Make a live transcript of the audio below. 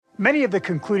Many of the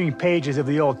concluding pages of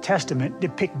the Old Testament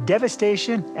depict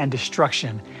devastation and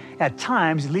destruction, at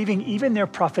times leaving even their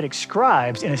prophetic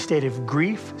scribes in a state of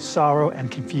grief, sorrow,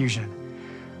 and confusion.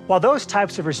 While those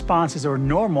types of responses are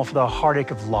normal for the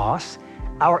heartache of loss,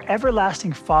 our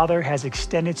everlasting Father has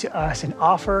extended to us an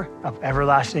offer of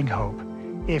everlasting hope,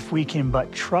 if we can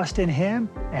but trust in Him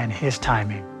and His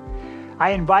timing.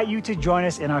 I invite you to join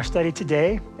us in our study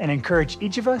today and encourage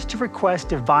each of us to request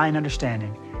divine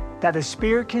understanding, that the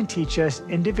Spirit can teach us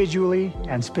individually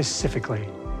and specifically.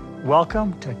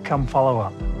 Welcome to Come Follow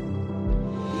Up.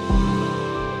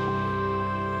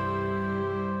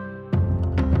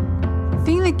 The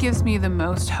thing that gives me the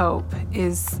most hope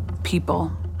is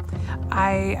people.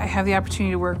 I have the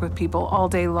opportunity to work with people all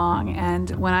day long, and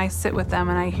when I sit with them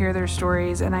and I hear their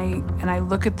stories and I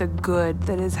look at the good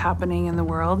that is happening in the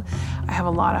world, I have a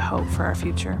lot of hope for our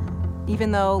future.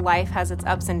 Even though life has its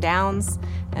ups and downs,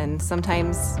 and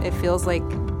sometimes it feels like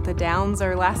the downs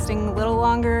are lasting a little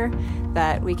longer,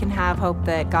 that we can have hope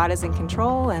that God is in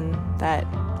control and that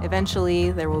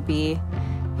eventually there will be,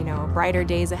 brighter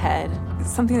days ahead.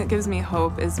 Something that gives me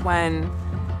hope is when,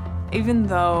 even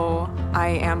though I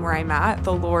am where I'm at,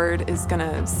 the Lord is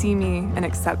gonna see me and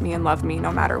accept me and love me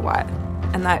no matter what.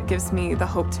 And that gives me the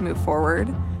hope to move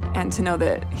forward and to know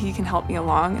that He can help me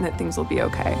along and that things will be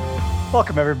okay.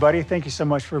 Welcome, everybody. Thank you so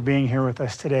much for being here with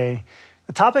us today.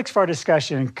 The topics for our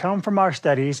discussion come from our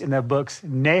studies in the books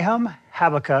Nahum,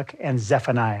 Habakkuk, and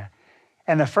Zephaniah.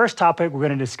 And the first topic we're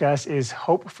going to discuss is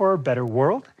hope for a better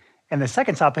world. And the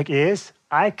second topic is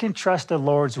I can trust the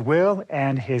Lord's will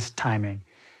and His timing.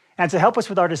 And to help us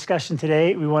with our discussion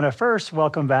today, we want to first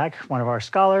welcome back one of our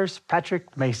scholars,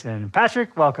 Patrick Mason.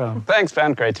 Patrick, welcome. Thanks,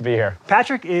 Ben. Great to be here.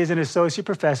 Patrick is an associate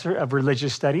professor of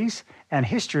religious studies and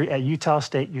history at Utah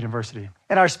State University.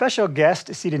 And our special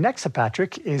guest seated next to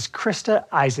Patrick is Krista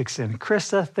Isaacson.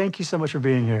 Krista, thank you so much for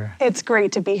being here. It's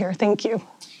great to be here. Thank you.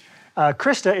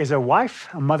 Krista is a wife,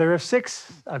 a mother of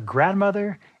 6, a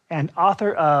grandmother, and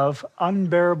author of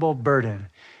Unbearable Burden,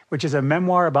 which is a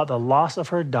memoir about the loss of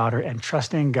her daughter and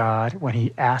trusting God when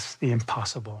He asks the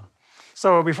impossible.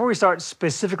 So before we start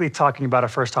specifically talking about our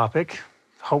first topic,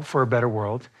 hope for a better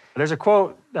world, there's a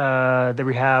quote that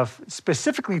we have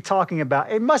specifically talking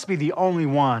about, it must be the only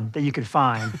one that you could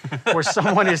find where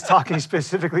someone is talking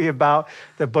specifically about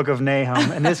the book of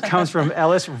Nahum. And this comes from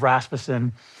Ellis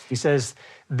Rasmussen. He says,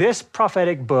 "This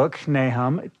prophetic book,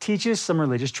 Nahum, teaches some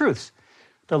religious truths.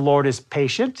 The Lord is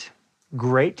patient,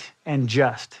 great, and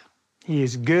just. He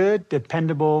is good,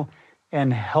 dependable,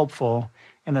 and helpful.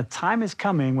 And the time is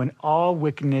coming when all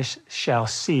wickedness shall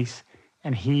cease,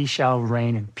 and He shall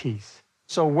reign in peace."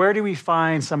 So where do we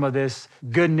find some of this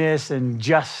goodness and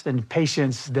just and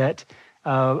patience that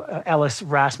Ellis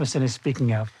Rasmussen is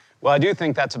speaking of? Well, I do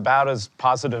think that's about as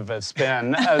positive a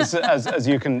spin as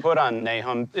you can put on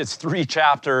Nahum. It's 3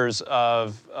 chapters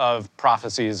of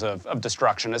prophecies of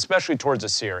destruction, especially towards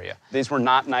Assyria. These were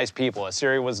not nice people.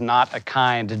 Assyria was not a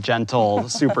kind, gentle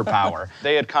superpower.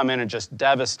 They had come in and just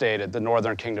devastated the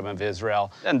northern kingdom of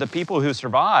Israel. And the people who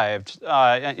survived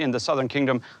in the southern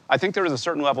kingdom, I think there was a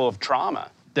certain level of trauma.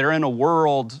 They're in a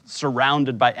world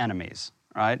surrounded by enemies,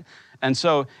 right? And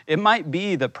so it might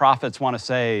be that prophets want to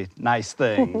say nice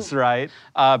things, right?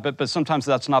 But sometimes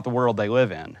that's not the world they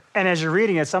live in. And as you're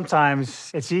reading it,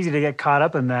 sometimes it's easy to get caught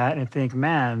up in that and think,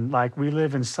 man, like we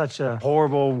live in such a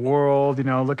horrible world,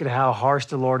 look at how harsh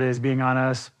the Lord is being on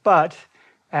us. But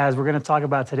as we're going to talk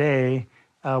about today,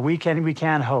 we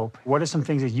can hope. What are some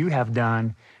things that you have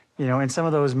done, in some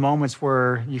of those moments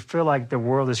where you feel like the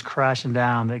world is crashing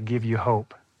down that give you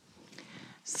hope?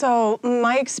 So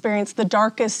my experience, the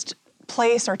darkest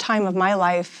place or time of my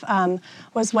life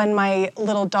was when my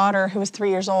little daughter, who was 3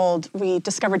 years old, we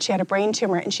discovered she had a brain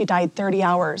tumor and she died 30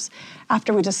 hours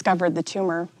after we discovered the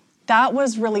tumor. That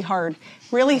was really hard,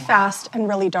 really fast and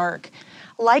really dark.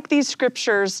 Like these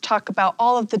scriptures talk about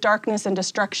all of the darkness and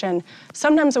destruction,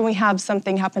 sometimes when we have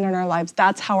something happen in our lives,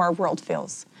 that's how our world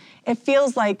feels. It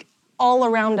feels like all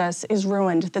around us is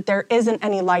ruined, that there isn't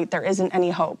any light, there isn't any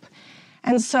hope.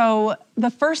 And so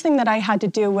the first thing that I had to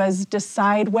do was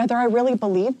decide whether I really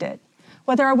believed it,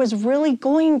 whether I was really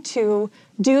going to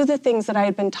do the things that I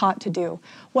had been taught to do.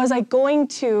 Was I going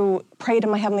to pray to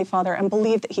my Heavenly Father and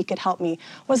believe that He could help me?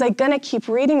 Was I going to keep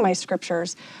reading my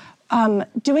scriptures,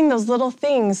 doing those little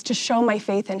things to show my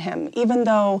faith in Him, even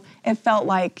though it felt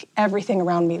like everything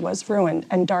around me was ruined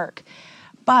and dark?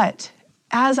 But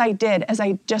as I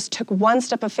just took one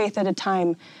step of faith at a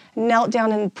time, knelt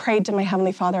down and prayed to my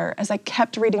Heavenly Father, as I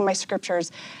kept reading my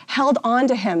scriptures, held on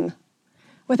to Him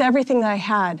with everything that I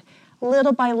had,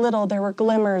 little by little, there were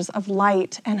glimmers of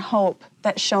light and hope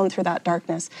that shone through that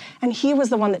darkness. And He was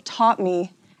the one that taught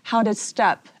me how to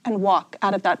step and walk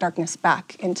out of that darkness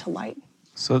back into light.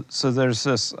 So there's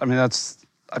this, I mean,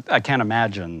 I can't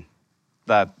imagine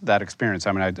that experience.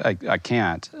 I mean, I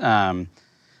can't.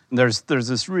 There's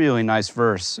this really nice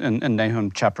verse in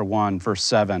Nahum chapter 1, verse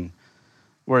 7,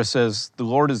 where it says, "The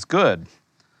Lord is good,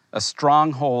 a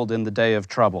stronghold in the day of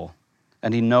trouble,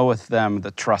 and he knoweth them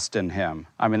that trust in him."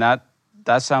 I mean,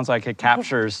 that sounds like it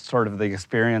captures sort of the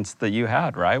experience that you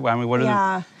had, right? I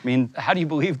mean, how do you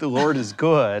believe the Lord is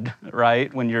good,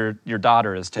 right, when your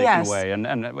daughter is taken away? And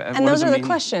those are the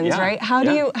questions, right? How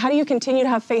do you continue to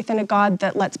have faith in a God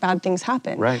that lets bad things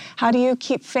happen? Right. How do you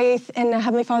keep faith in a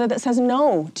Heavenly Father that says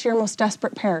no to your most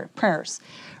desperate prayers?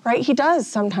 Right? He does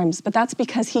sometimes, but that's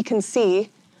because he can see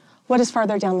what is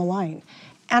farther down the line.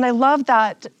 And I love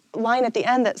that line at the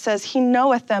end that says, "He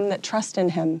knoweth them that trust in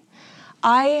him."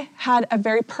 I had a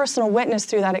very personal witness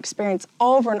through that experience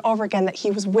over and over again that he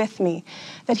was with me,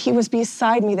 that he was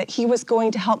beside me, that he was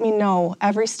going to help me know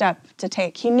every step to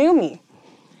take. He knew me.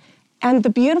 And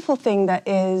the beautiful thing that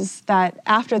is that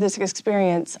after this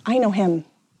experience, I know him.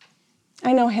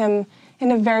 I know him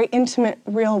in a very intimate,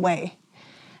 real way.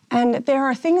 And there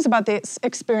are things about this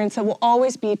experience that will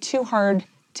always be too hard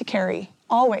to carry,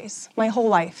 always, my whole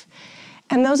life.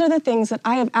 And those are the things that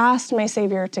I have asked my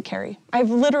Savior to carry. I've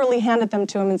literally handed them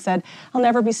to him and said, "I'll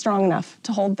never be strong enough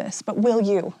to hold this, but will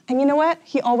you?" And you know what?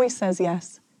 He always says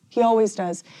yes. He always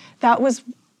does. That was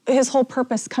his whole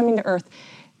purpose coming to earth.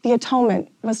 The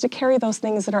atonement was to carry those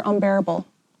things that are unbearable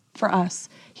for us.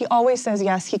 He always says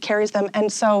yes, he carries them.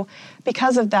 And so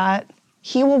because of that,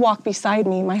 he will walk beside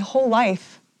me my whole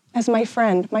life as my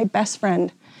friend, my best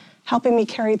friend, helping me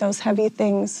carry those heavy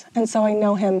things. And so I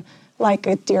know him like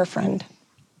a dear friend.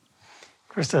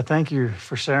 Krista, thank you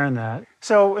for sharing that.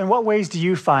 So in what ways do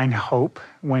you find hope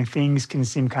when things can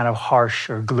seem kind of harsh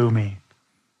or gloomy?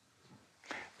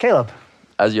 Caleb.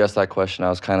 As you asked that question, I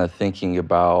was kind of thinking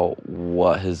about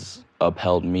what has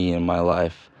upheld me in my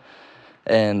life.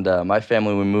 And my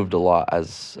family, we moved a lot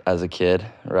as a kid,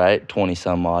 right? 20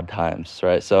 some odd times,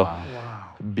 right? So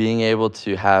being able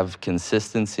to have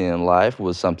consistency in life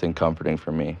was something comforting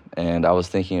for me. And I was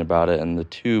thinking about it, and the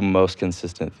two most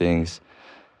consistent things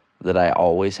that I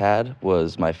always had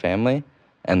was my family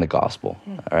and the gospel,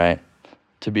 all right?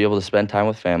 To be able to spend time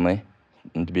with family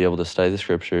and to be able to study the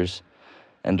scriptures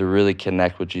and to really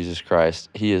connect with Jesus Christ.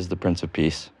 He is the Prince of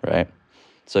Peace, right?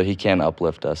 So he can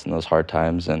uplift us in those hard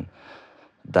times, and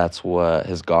that's what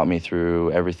has got me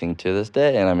through everything to this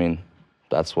day. And I mean,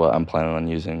 that's what I'm planning on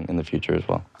using in the future as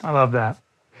well. I love that.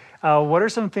 What are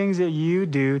some things that you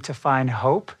do to find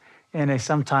hope in a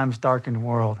sometimes darkened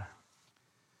world?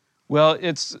 Well,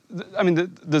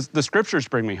 the scriptures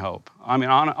bring me hope. I mean,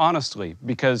 honestly,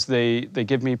 because they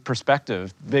give me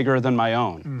perspective bigger than my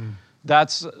own.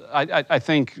 That's, I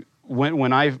think,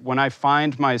 when I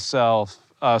find myself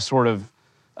sort of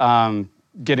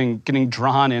getting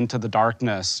drawn into the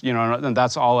darkness, and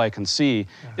that's all I can see.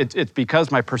 Yeah. It's because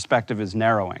my perspective is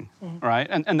narrowing, right?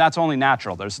 And that's only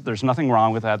natural. There's nothing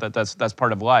wrong with that. That's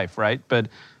part of life, right?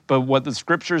 But what the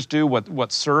scriptures do,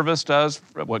 what service does,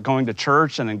 what going to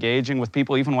church and engaging with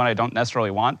people, even when I don't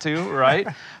necessarily want to, right?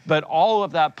 But all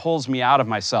of that pulls me out of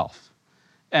myself.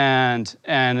 And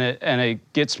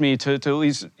it gets me to at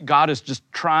least, God is just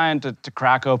trying to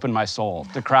crack open my soul,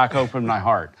 to crack open my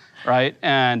heart, right?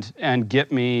 And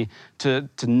get me to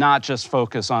not just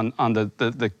focus on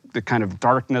the kind of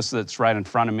darkness that's right in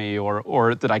front of me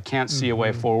or that I can't see a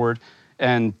way forward,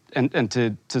 and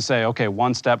to say, okay,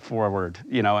 one step forward,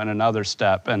 and another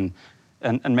step, and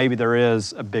maybe there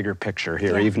is a bigger picture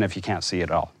here, even if you can't see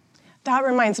it all. That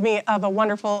reminds me of a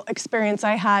wonderful experience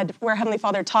I had where Heavenly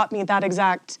Father taught me that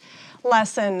exact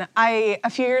lesson. A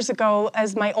few years ago,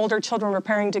 as my older children were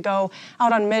preparing to go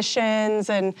out on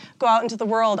missions and go out into the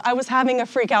world, I was having a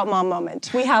freak out mom moment.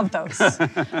 We have those.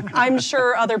 I'm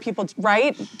sure other people,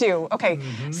 right, do. Okay,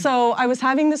 so I was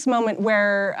having this moment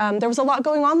where there was a lot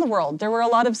going on in the world. There were a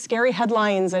lot of scary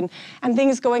headlines and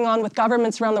things going on with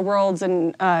governments around the world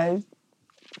and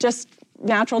just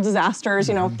natural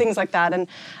disasters, things like that. And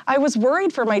I was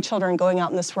worried for my children going out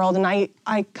in this world. And I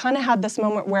kind of had this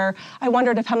moment where I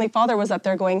wondered if Heavenly Father was up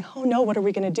there going, "Oh no, what are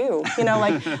we going to do?"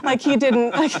 Like he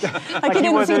didn't, like he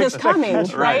didn't see this coming,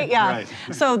 right? Yeah. Right.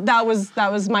 So that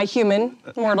was my human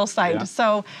mortal side. Yeah.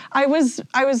 So I was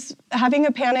having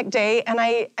a panic day, and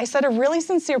I said a really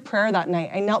sincere prayer that night.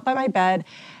 I knelt by my bed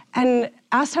and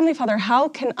asked Heavenly Father, how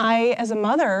can I, as a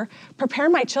mother, prepare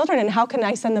my children, and how can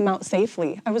I send them out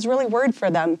safely? I was really worried for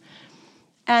them.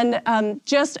 And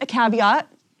just a caveat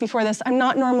before this, I'm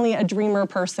not normally a dreamer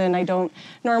person. I don't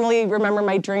normally remember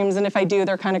my dreams, and if I do,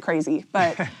 they're kind of crazy.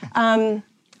 But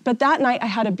But that night I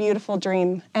had a beautiful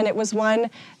dream, and it was one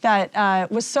that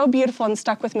was so beautiful and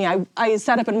stuck with me. I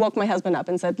sat up and woke my husband up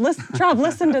and said, Trav,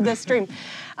 listen to this dream.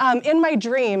 In my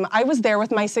dream, I was there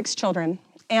with my 6 children,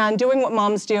 and doing what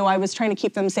moms do, I was trying to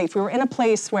keep them safe. We were in a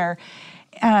place where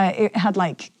it had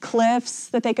like cliffs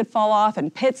that they could fall off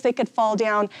and pits they could fall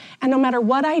down. And no matter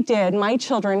what I did, my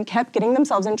children kept getting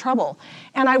themselves in trouble.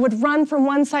 And I would run from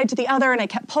one side to the other, and I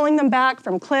kept pulling them back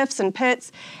from cliffs and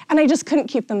pits, and I just couldn't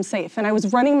keep them safe. And I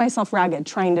was running myself ragged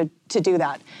trying to do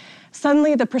that.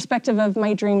 Suddenly, the perspective of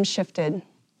my dream shifted.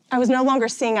 I was no longer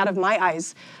seeing out of my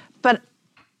eyes, but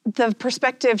the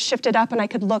perspective shifted up, and I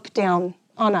could look down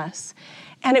on us.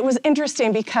 And it was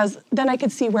interesting because then I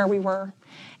could see where we were.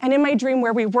 And in my dream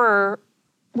where we were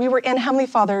in Heavenly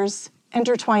Father's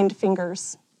intertwined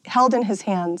fingers, held in his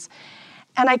hands.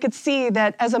 And I could see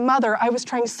that as a mother, I was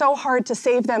trying so hard to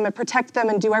save them and protect them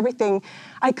and do everything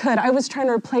I could. I was trying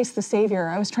to replace the Savior.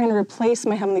 I was trying to replace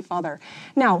my Heavenly Father.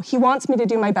 Now, he wants me to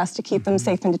do my best to keep them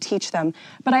safe and to teach them.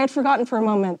 But I had forgotten for a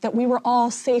moment that we were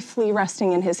all safely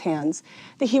resting in his hands,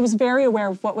 that he was very aware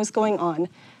of what was going on,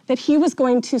 that he was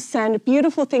going to send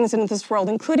beautiful things into this world,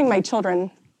 including my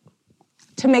children,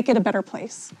 to make it a better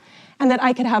place, and that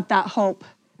I could have that hope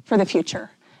for the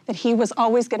future, that he was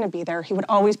always going to be there, he would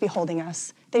always be holding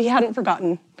us, that he hadn't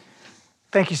forgotten.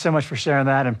 Thank you so much for sharing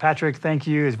that. And Patrick, thank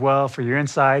you as well for your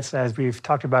insights as we've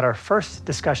talked about our first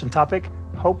discussion topic,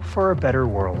 hope for a better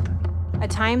world. A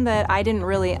time that I didn't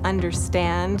really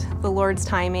understand the Lord's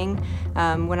timing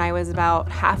when I was about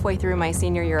halfway through my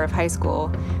senior year of high school.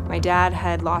 My dad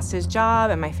had lost his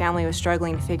job and my family was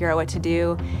struggling to figure out what to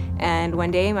do. And one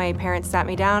day my parents sat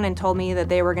me down and told me that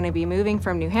they were going to be moving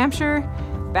from New Hampshire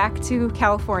back to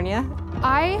California.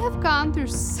 I have gone through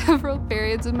several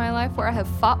periods of my life where I have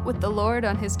fought with the Lord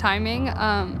on his timing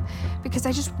because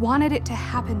I just wanted it to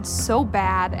happen so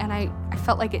bad, and I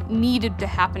felt like it needed to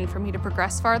happen for me to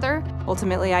progress farther.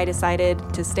 Ultimately, I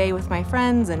decided to stay with my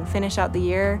friends and finish out the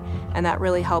year, and that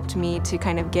really helped me to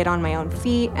kind of get on my own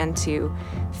feet and to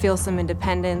feel some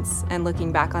independence. And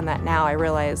looking back on that now, I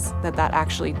realize that that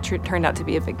actually turned out to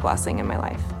be a big blessing in my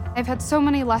life. I've had so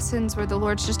many lessons where the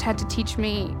Lord's just had to teach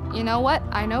me, you know what,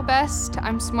 I know best,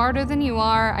 I'm smarter than you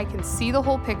are, I can see the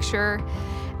whole picture.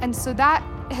 And so that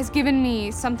has given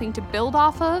me something to build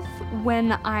off of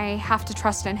when I have to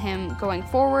trust in him going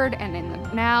forward and in the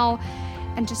now,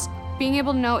 and just being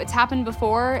able to know it's happened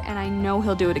before and I know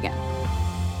he'll do it again.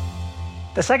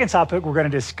 The second topic we're going to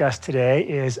discuss today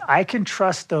is I can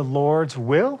trust the Lord's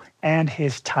will and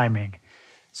his timing.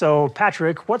 So,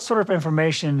 Patrick, what sort of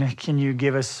information can you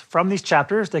give us from these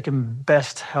chapters that can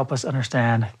best help us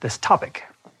understand this topic?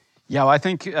 Yeah, well, I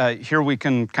think here we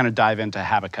can kind of dive into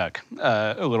Habakkuk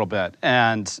a little bit.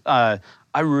 And I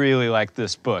really like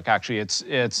this book. Actually, it's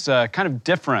kind of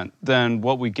different than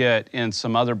what we get in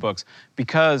some other books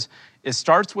because it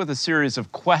starts with a series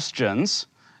of questions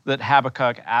that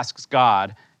Habakkuk asks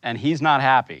God, and he's not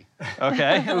happy,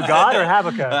 okay? God or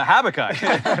Habakkuk?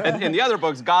 Habakkuk. In the other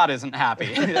books, God isn't happy.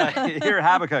 Here,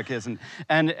 Habakkuk isn't.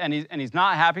 And he's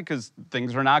not happy because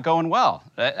things are not going well.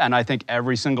 And I think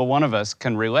every single one of us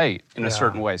can relate in a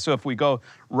certain way. So if we go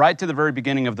right to the very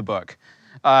beginning of the book,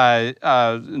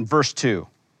 in verse 2,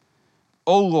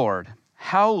 O Lord,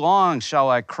 how long shall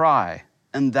I cry,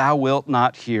 and thou wilt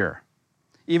not hear?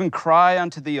 Even cry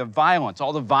unto thee of violence,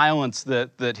 all the violence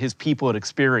that his people had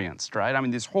experienced, right? I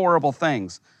mean, these horrible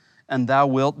things, and thou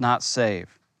wilt not save.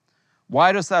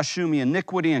 Why dost thou shew me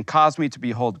iniquity and cause me to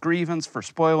behold grievance? For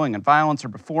spoiling and violence are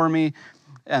before me,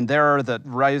 and there are that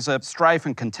rise up strife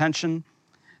and contention.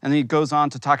 And then he goes on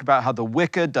to talk about how the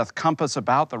wicked doth compass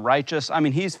about the righteous. I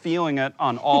mean, he's feeling it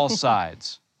on all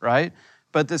sides, right?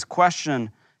 But this question,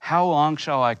 how long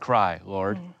shall I cry,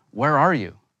 Lord? Where are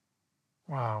you?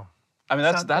 Wow. I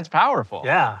mean, that's powerful.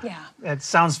 Yeah. It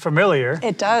sounds familiar.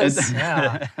 It does.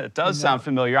 It does sound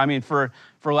familiar. I mean, for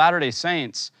Latter-day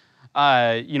Saints,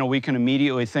 we can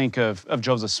immediately think of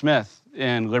Joseph Smith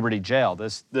in Liberty Jail.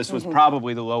 This was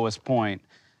probably the lowest point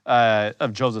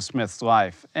of Joseph Smith's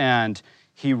life. And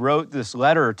he wrote this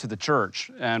letter to the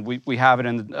church, and we have it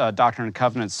in Doctrine and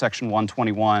Covenants, section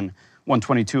 121,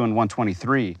 122, and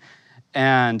 123.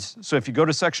 And so if you go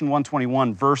to section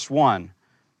 121, verse 1,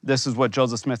 this is what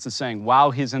Joseph Smith is saying. While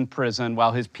he's in prison,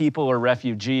 while his people are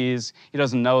refugees, he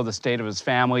doesn't know the state of his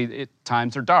family.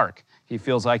 Times are dark. He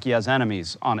feels like he has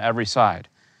enemies on every side.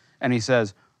 And he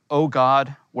says, O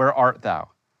God, where art thou?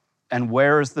 And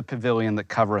where is the pavilion that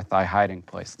covereth thy hiding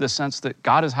place? This sense that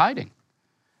God is hiding,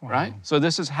 right? So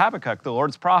this is Habakkuk, the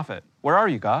Lord's prophet. Where are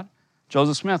you, God?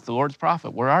 Joseph Smith, the Lord's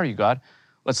prophet. Where are you, God?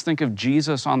 Let's think of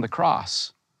Jesus on the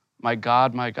cross. My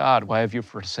God, why have you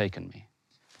forsaken me?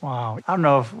 Wow. I don't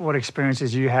know what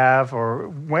experiences you have, or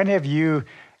when have you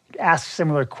asked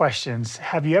similar questions?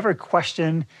 Have you ever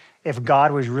questioned if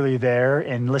God was really there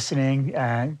and listening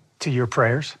to your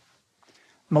prayers?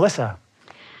 Melissa.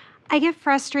 I get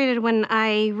frustrated when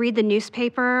I read the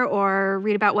newspaper or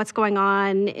read about what's going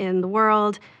on in the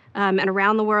world and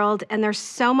around the world, and there's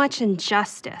so much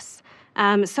injustice,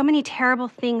 so many terrible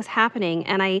things happening,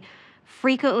 and I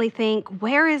frequently think,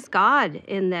 where is God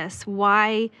in this?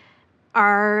 Why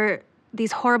are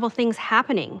these horrible things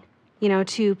happening,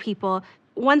 to people?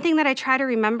 One thing that I try to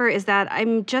remember is that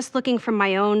I'm just looking from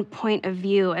my own point of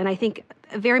view, and I think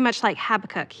very much like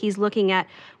Habakkuk, he's looking at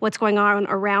what's going on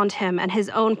around him and his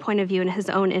own point of view and his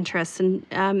own interests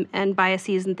and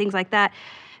biases and things like that.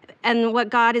 And what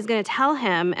God is going to tell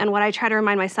him, and what I try to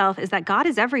remind myself, is that God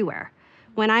is everywhere.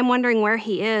 When I'm wondering where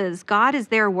he is, God is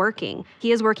there working.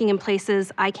 He is working in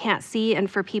places I can't see and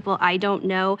for people I don't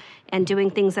know and doing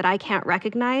things that I can't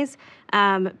recognize.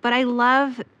 But I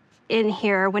love in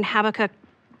here when Habakkuk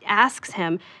asks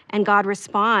him and God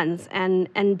responds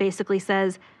and basically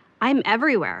says, I'm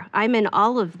everywhere. I'm in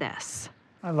all of this.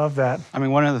 I love that. I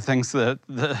mean, one of the things that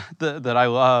I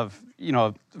love,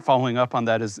 following up on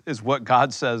that is what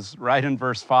God says right in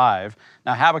verse 5.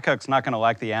 Now, Habakkuk's not going to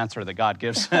like the answer that God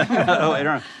gives him later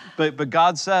on. But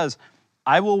God says,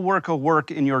 I will work a work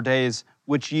in your days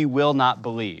which ye will not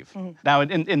believe. Mm-hmm. Now,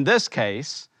 in this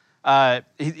case, God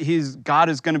is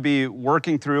going to be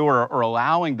working through or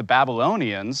allowing the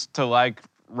Babylonians to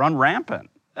run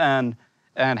rampant. And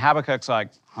Habakkuk's like,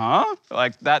 huh?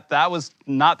 That was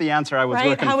not the answer I was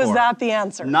looking for. How was that the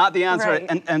answer? Not the answer.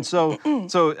 Right. And so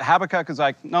Habakkuk is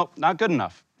like, nope, not good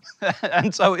enough.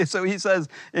 And so he says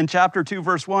in chapter 2,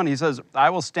 verse 1, he says, I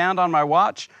will stand on my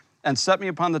watch and set me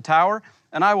upon the tower,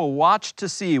 and I will watch to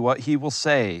see what he will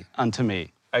say unto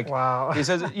me. Wow. He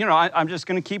says, I'm just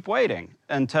going to keep waiting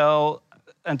until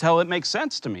it makes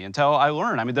sense to me, until I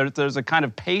learn. I mean, there's a kind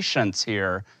of patience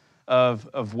here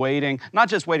of waiting, not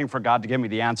just waiting for God to give me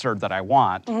the answer that I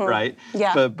want, mm-hmm. right?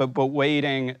 Yeah. But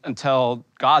waiting until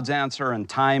God's answer and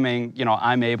timing,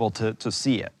 I'm able to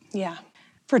see it. Yeah.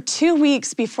 For 2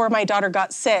 weeks before my daughter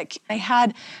got sick, I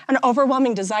had an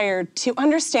overwhelming desire to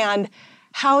understand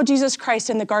how Jesus Christ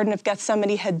in the Garden of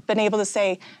Gethsemane had been able to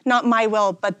say, not my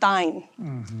will, but thine.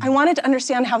 Mm-hmm. I wanted to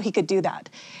understand how he could do that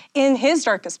in his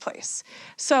darkest place.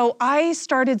 So I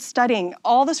started studying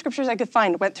all the scriptures I could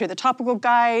find, went through the topical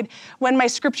guide. When my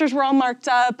scriptures were all marked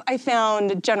up, I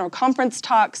found general conference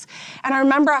talks. And I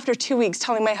remember after 2 weeks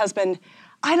telling my husband,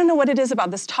 I don't know what it is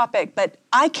about this topic, but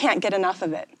I can't get enough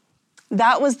of it.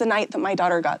 That was the night that my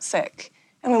daughter got sick,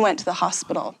 and we went to the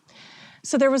hospital.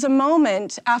 So there was a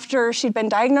moment after she'd been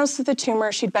diagnosed with a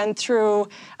tumor, she'd been through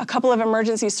a couple of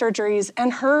emergency surgeries,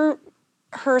 and her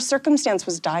circumstance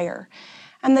was dire.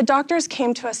 And the doctors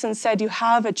came to us and said, you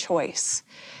have a choice.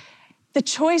 The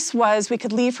choice was we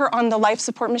could leave her on the life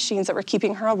support machines that were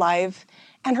keeping her alive,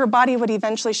 and her body would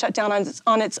eventually shut down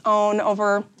on its own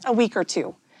over a week or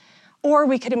two. Or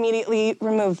we could immediately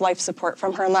remove life support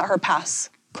from her and let her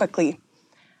pass quickly.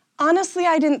 Honestly,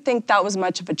 I didn't think that was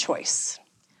much of a choice.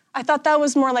 I thought that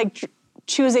was more like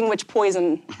choosing which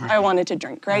poison I wanted to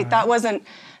drink, right? That wasn't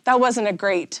a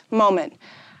great moment.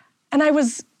 And I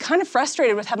was kind of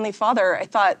frustrated with Heavenly Father. I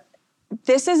thought,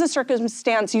 this is a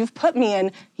circumstance you've put me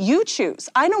in. You choose.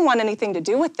 I don't want anything to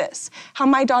do with this. How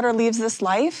my daughter leaves this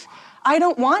life, I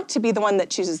don't want to be the one that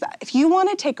chooses that. If you want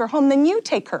to take her home, then you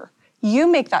take her.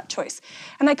 You make that choice.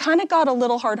 And I kind of got a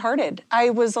little hard-hearted.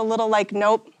 I was a little like,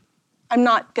 nope, I'm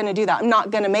not going to do that. I'm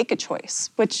not going to make a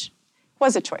choice, which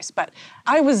was a choice, but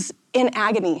I was in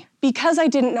agony because I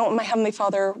didn't know what my Heavenly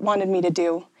Father wanted me to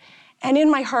do. And in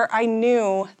my heart, I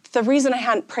knew the reason I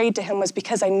hadn't prayed to him was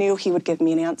because I knew he would give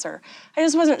me an answer. I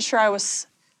just wasn't sure I was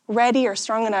ready or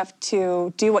strong enough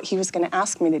to do what he was going to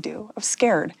ask me to do. I was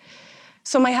scared.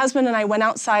 So my husband and I went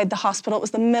outside the hospital. It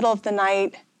was the middle of the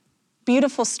night,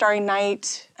 beautiful starry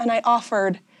night, and I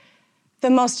offered the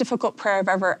most difficult prayer I've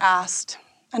ever asked.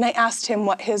 And I asked him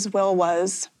what his will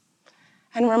was.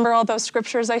 And remember all those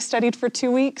scriptures I studied for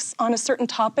 2 weeks on a certain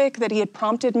topic that he had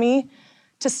prompted me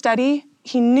to study?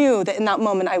 He knew that in that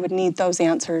moment I would need those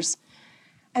answers.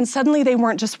 And suddenly they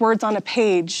weren't just words on a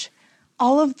page.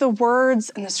 All of the words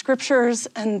and the scriptures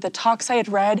and the talks I had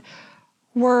read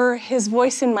were his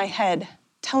voice in my head,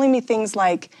 telling me things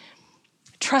like,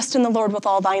 trust in the Lord with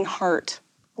all thine heart,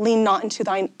 lean not into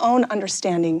thine own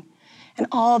understanding, in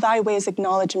all thy ways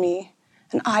acknowledge me,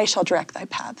 and I shall direct thy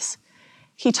paths.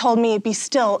 He told me, be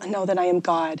still and know that I am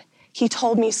God. He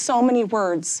told me so many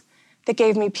words that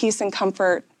gave me peace and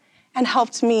comfort and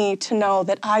helped me to know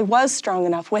that I was strong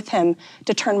enough with him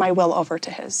to turn my will over to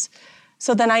his.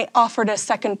 So then I offered a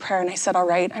second prayer and I said, all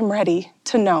right, I'm ready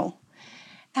to know.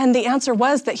 And the answer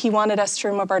was that he wanted us to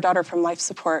remove our daughter from life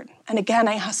support. And again,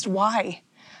 I asked why.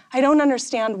 I don't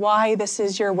understand why this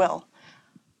is your will.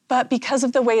 But because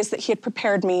of the ways that he had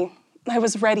prepared me, I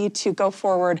was ready to go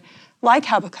forward like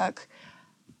Habakkuk,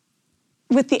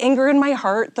 with the anger in my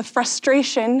heart, the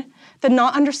frustration, the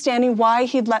not understanding why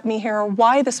he'd let me here or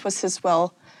why this was his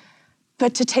will,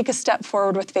 but to take a step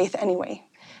forward with faith anyway.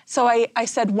 So I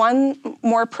said one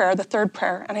more prayer, the third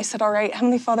prayer, and I said, all right,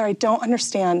 Heavenly Father, I don't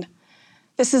understand.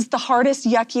 This is the hardest,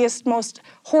 yuckiest, most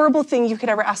horrible thing you could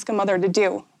ever ask a mother to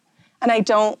do, and I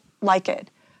don't like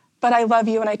it. But I love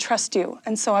you and I trust you,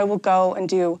 and so I will go and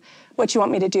do what you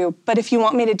want me to do. But if you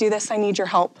want me to do this, I need your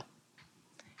help.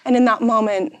 And in that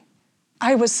moment,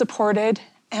 I was supported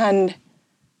and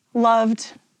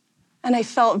loved, and I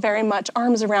felt very much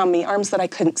arms around me, arms that I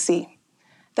couldn't see,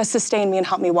 that sustained me and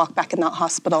helped me walk back in that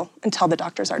hospital and tell the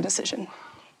doctors our decision.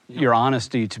 Your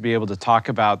honesty to be able to talk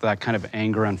about that kind of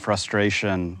anger and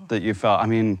frustration that you felt. I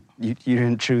mean, you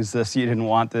didn't choose this, you didn't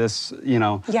want this, you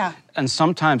know. Yeah. And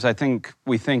sometimes I think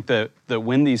we think that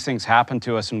when these things happen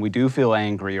to us and we do feel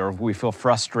angry or we feel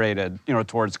frustrated, you know,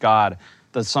 towards God,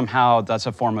 that somehow that's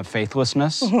a form of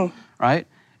faithlessness, right?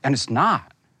 And it's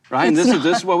not, right? And this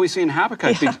is what we see in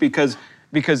Habakkuk, because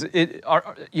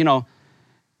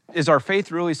is our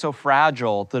faith really so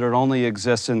fragile that it only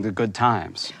exists in the good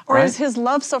times? Or right? is his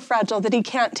love so fragile that he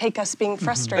can't take us being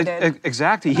frustrated?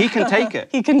 Exactly. He can take it.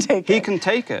 He can take it. He can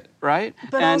take it, right?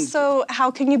 But also,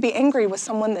 how can you be angry with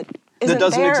someone that isn't that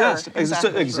doesn't there? exist?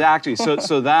 Exactly.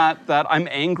 So that I'm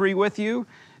angry with you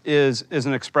is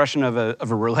an expression of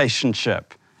a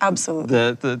relationship.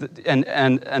 Absolutely.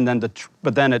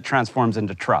 But then it transforms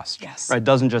into trust. Yes. Right? It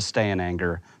doesn't just stay in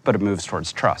anger, but it moves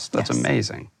towards trust. That's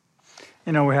amazing.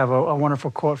 You know, we have a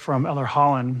wonderful quote from Eller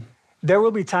Holland. There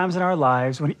will be times in our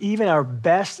lives when even our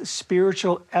best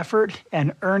spiritual effort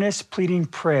and earnest pleading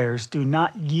prayers do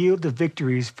not yield the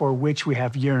victories for which we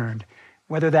have yearned,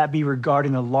 whether that be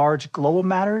regarding the large global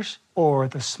matters or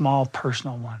the small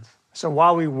personal ones. So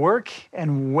while we work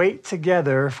and wait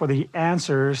together for the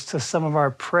answers to some of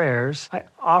our prayers, I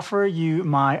offer you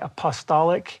my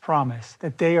apostolic promise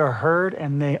that they are heard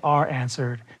and they are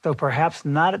answered, though perhaps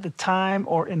not at the time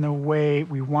or in the way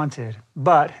we wanted,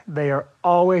 but they are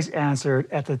always answered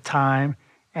at the time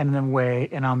and in the way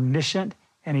an omniscient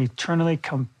and eternally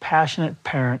compassionate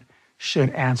parent should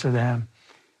answer them.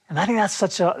 And I think that's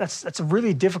that's a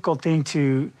really difficult thing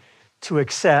to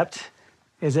accept,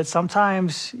 is that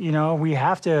sometimes, you know, we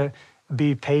have to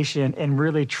be patient and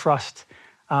really trust.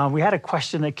 We had a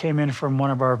question that came in from one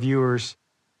of our viewers.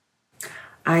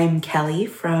 I'm Kelly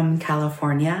from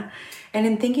California, and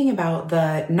in thinking about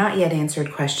the not yet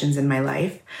answered questions in my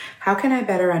life, how can I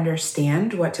better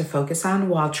understand what to focus on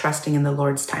while trusting in the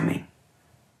Lord's timing?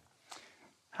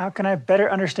 How can I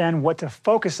better understand what to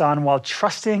focus on while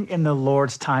trusting in the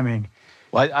Lord's timing?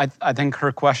 Well, I think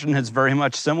her question is very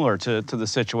much similar to the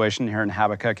situation here in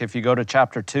Habakkuk. If you go to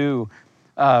chapter 2,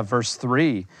 verse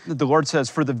 3, the Lord says,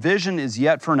 "For the vision is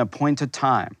yet for an appointed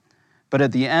time, but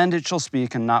at the end it shall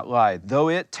speak and not lie. Though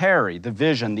it tarry," the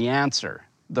vision, the answer,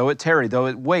 "though it tarry, though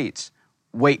it waits,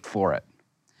 wait for it,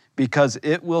 because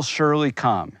it will surely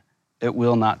come, it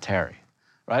will not tarry."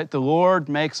 Right? The Lord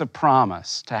makes a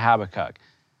promise to Habakkuk.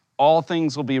 All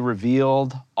things will be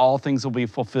revealed, all things will be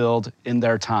fulfilled in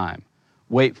their time.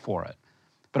 Wait for it.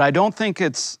 But I don't think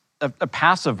it's a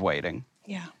passive waiting.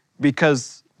 Yeah.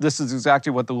 Because this is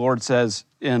exactly what the Lord says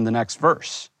in the next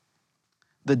verse.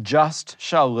 The just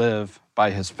shall live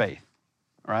by his faith,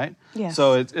 right? Yes.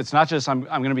 So it's not just I'm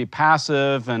going to be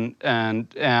passive and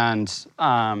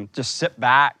just sit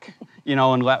back, you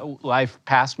know, and let life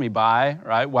pass me by,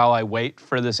 right, while I wait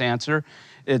for this answer.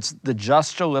 It's the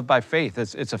just shall live by faith.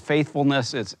 It's a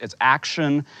faithfulness, it's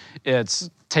action, it's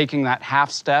taking that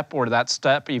half step or that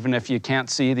step, even if you can't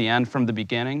see the end from the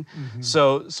beginning. Mm-hmm.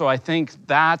 So I think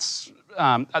that's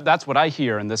what I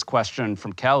hear in this question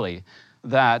from Kelly,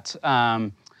 that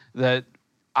I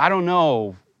don't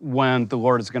know when the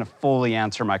Lord is going to fully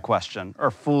answer my question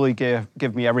or fully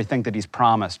give me everything that he's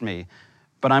promised me,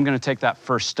 but I'm going to take that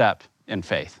first step in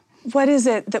faith. What is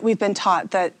it that we've been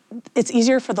taught? That it's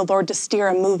easier for the Lord to steer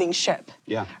a moving ship.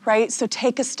 Yeah. Right? So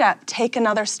take a step, take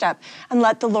another step, and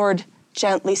let the Lord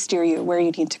gently steer you where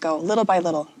you need to go, little by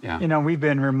little. Yeah. You know, we've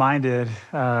been reminded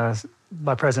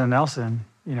by President Nelson,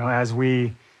 you know, as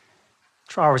we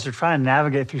try to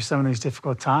navigate through some of these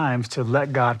difficult times, to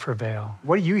let God prevail.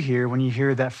 What do you hear when you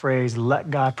hear that phrase, let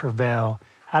God prevail?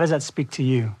 How does that speak to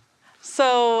you?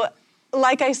 So,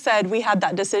 like I said, we had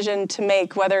that decision to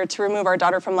make whether to remove our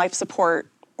daughter from life support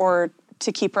or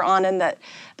to keep her on, and that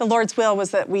the Lord's will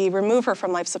was that we remove her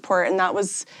from life support. And that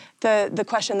was the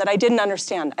question that I didn't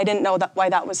understand. I didn't know why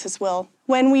that was his will.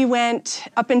 When we went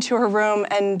up into her room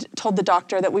and told the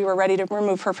doctor that we were ready to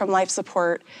remove her from life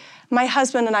support, my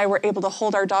husband and I were able to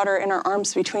hold our daughter in our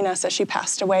arms between us as she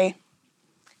passed away.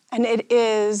 And it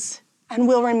is and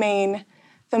will remain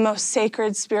the most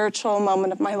sacred spiritual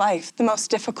moment of my life, the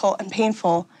most difficult and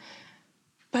painful,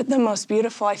 but the most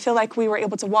beautiful. I feel like we were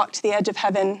able to walk to the edge of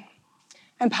heaven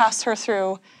and pass her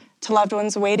through to loved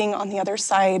ones waiting on the other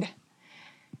side.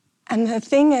 And the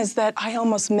thing is that I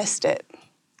almost missed it.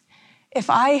 If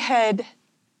I had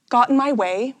gotten my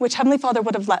way, which Heavenly Father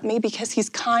would have let me because he's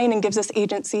kind and gives us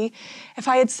agency, if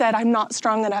I had said, I'm not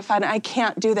strong enough and I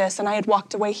can't do this, and I had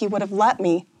walked away, he would have let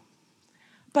me.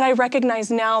 But I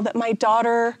recognize now that my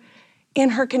daughter, in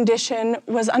her condition,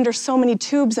 was under so many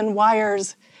tubes and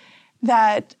wires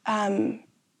that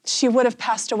she would have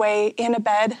passed away in a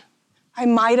bed. I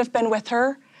might have been with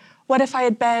her. What if I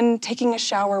had been taking a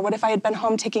shower? What if I had been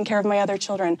home taking care of my other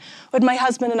children? Would my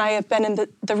husband and I have been in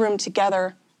the room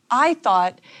together? I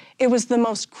thought it was the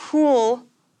most cruel,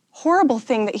 horrible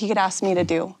thing that he could ask me to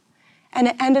do. And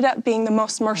it ended up being the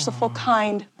most merciful,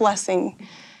 kind blessing.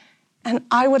 And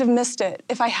I would have missed it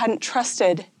if I hadn't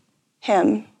trusted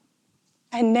him.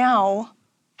 And now,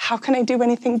 how can I do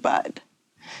anything but?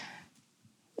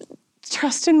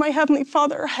 Trust in my Heavenly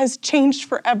Father has changed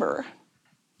forever.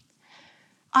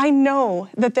 I know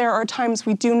that there are times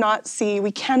we cannot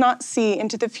see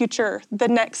into the future, the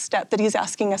next step that he's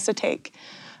asking us to take.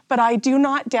 But I do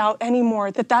not doubt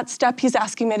anymore that step he's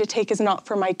asking me to take is not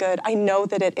for my good. I know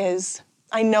that it is.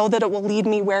 I know that it will lead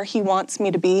me where he wants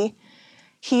me to be.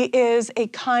 He is a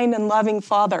kind and loving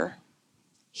Father.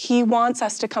 He wants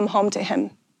us to come home to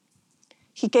him.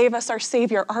 He gave us our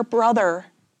Savior, our brother,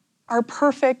 our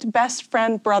perfect best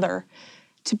friend brother,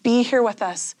 to be here with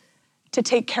us, to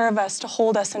take care of us, to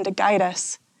hold us, and to guide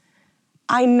us.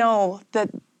 I know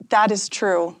that is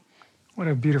true. What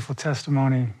a beautiful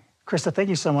testimony. Krista, thank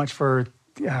you so much for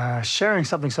sharing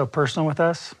something so personal with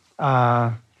us.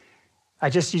 You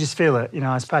just feel it,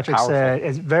 as Patrick said,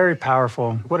 it's very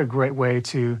powerful. What a great way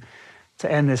to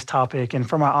end this topic. And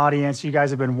from our audience, you guys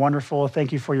have been wonderful.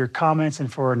 Thank you for your comments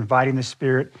and for inviting the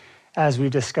Spirit as we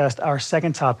discussed our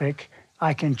second topic,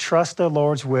 I can trust the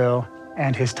Lord's will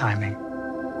and his timing.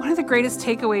 One of the greatest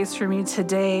takeaways for me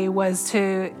today was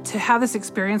to have this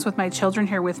experience with my children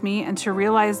here with me and to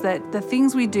realize that the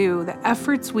things we do, the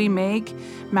efforts we make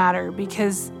matter,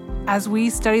 because as we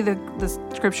study the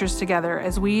scriptures together,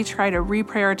 as we try to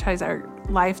reprioritize our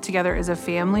life together as a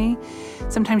family,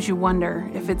 sometimes you wonder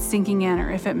if it's sinking in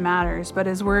or if it matters. But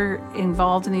as we're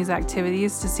involved in these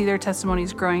activities, to see their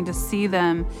testimonies growing, to see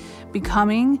them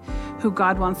becoming who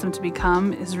God wants them to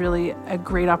become is really a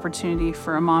great opportunity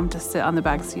for a mom to sit on the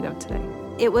back seat of today.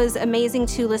 It was amazing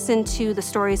to listen to the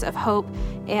stories of hope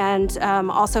and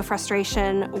also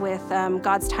frustration with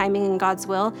God's timing and God's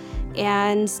will,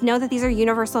 and know that these are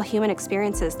universal human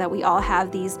experiences, that we all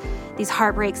have these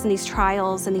heartbreaks and these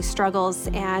trials and these struggles.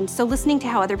 And so listening to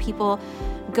how other people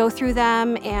go through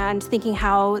them and thinking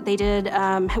how they did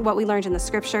what we learned in the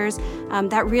scriptures,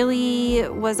 that really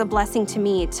was a blessing to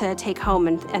me to take home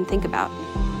and think about.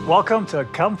 Welcome to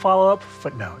Come Follow Up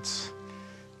Footnotes.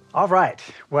 All right.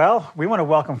 Well, we want to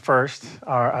welcome first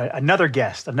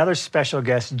another special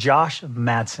guest, Josh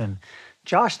Madsen.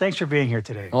 Josh, thanks for being here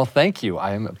today. Well, thank you.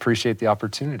 I appreciate the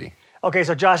opportunity. Okay,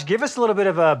 so Josh, give us a little bit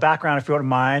of a background, if you wouldn't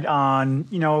mind, on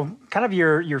kind of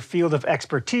your field of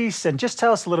expertise, and just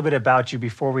tell us a little bit about you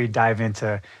before we dive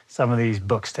into some of these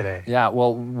books today. Yeah,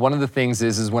 well, one of the things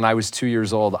is when I was 2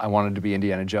 years old, I wanted to be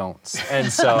Indiana Jones,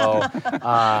 and so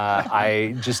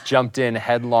I just jumped in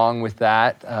headlong with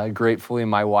that. Gratefully,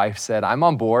 my wife said, "I'm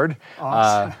on board."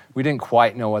 Awesome. We didn't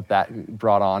quite know what that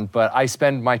brought on, but I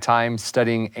spend my time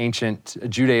studying ancient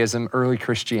Judaism, early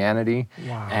Christianity,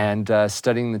 and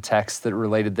studying the texts that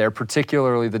related there,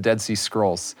 particularly the Dead Sea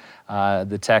Scrolls,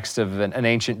 the text of an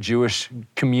ancient Jewish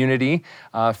community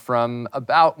from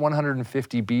about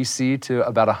 150 BC to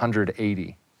about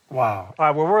 180. Wow. All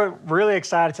right, well, we're really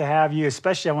excited to have you,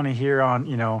 especially I want to hear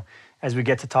on, as we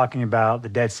get to talking about the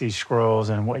Dead Sea Scrolls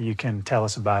and what you can tell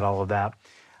us about all of that.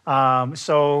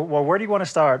 Where do you want to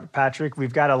start, Patrick?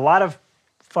 We've got a lot of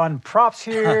fun props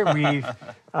here.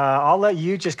 I'll let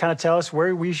you just kind of tell us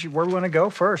where we want to go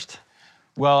first.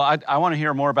 Well, I want to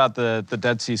hear more about the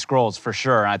Dead Sea Scrolls for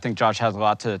sure. I think Josh has a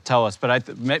lot to tell us,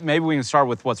 but maybe we can start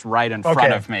with what's right in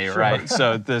front of me, right?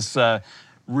 So this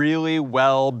really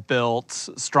well-built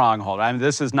stronghold. I mean,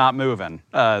 this is not moving,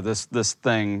 this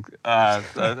thing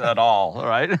at all,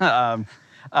 right?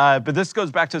 But this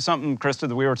goes back to something, Krista,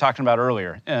 that we were talking about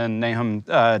earlier in Nahum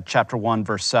chapter 1,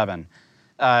 verse 7.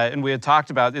 And we had talked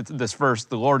about this verse,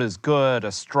 the Lord is good,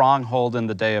 a stronghold in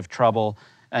the day of trouble,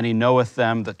 and he knoweth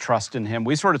them that trust in him.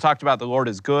 We sort of talked about the Lord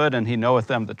is good and he knoweth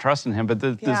them that trust in him, but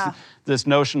this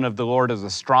notion of the Lord as a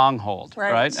stronghold,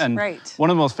 right? And one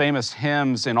of the most famous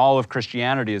hymns in all of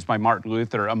Christianity is by Martin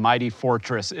Luther, A Mighty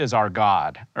Fortress is Our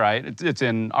God, right? It's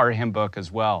in our hymn book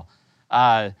as well.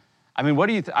 I mean, what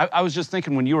do you, I was just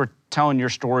thinking when you were telling your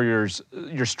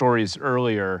stories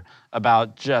earlier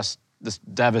about just this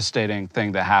devastating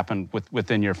thing that happened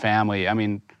within your family. I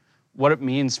mean, what it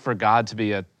means for God to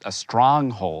be a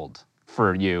stronghold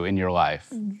for you in your life?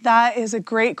 That is a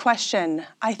great question.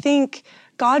 I think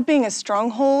God being a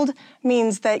stronghold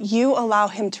means that you allow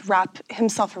him to wrap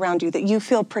himself around you, that you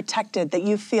feel protected, that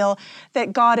you feel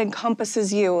that God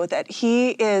encompasses you, that he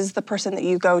is the person that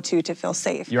you go to feel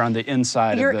safe. You're on the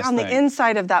inside of this thing. You're on the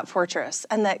inside of that fortress,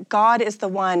 and that God is the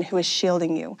one who is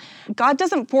shielding you. God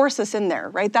doesn't force us in there,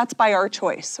 right? That's by our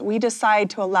choice. We decide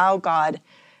to allow God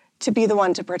to be the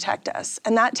one to protect us.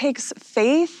 And that takes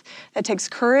faith, that takes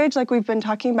courage, like we've been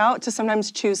talking about, to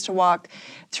sometimes choose to walk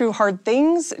through hard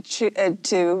things,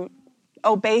 to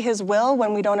obey his will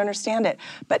when we don't understand it,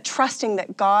 but trusting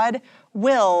that God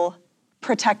will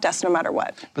protect us no matter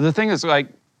what. But the thing is, like,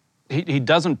 he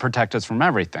doesn't protect us from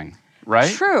everything,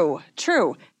 right? True.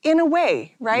 In a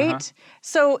way, right? Uh-huh.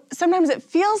 So sometimes it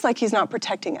feels like he's not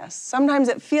protecting us. Sometimes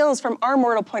it feels from our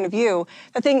mortal point of view,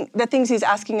 the things he's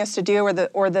asking us to do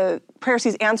or the prayers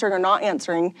he's answering or not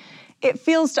answering, it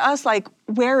feels to us like,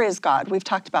 where is God? We've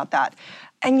talked about that.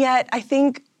 And yet I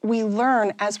think we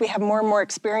learn as we have more and more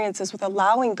experiences with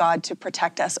allowing God to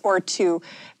protect us or to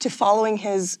following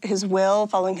his will,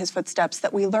 following his footsteps,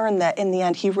 that we learn that in the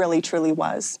end he really truly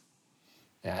was.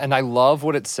 Yeah, and I love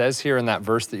what it says here in that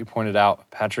verse that you pointed out,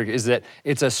 Patrick, is that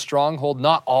it's a stronghold,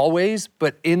 not always,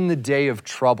 but in the day of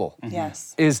trouble. Mm-hmm.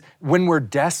 Yes. Is when we're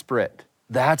desperate,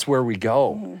 that's where we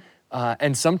go. Mm-hmm.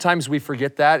 And sometimes we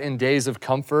forget that in days of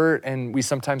comfort, and we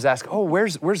sometimes ask, oh,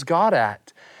 where's God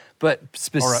at? But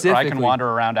specifically, or I can wander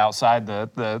around outside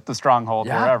the stronghold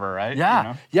wherever, right? Yeah, you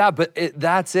know? Yeah. But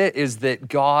that's it. Is that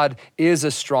God is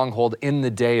a stronghold in the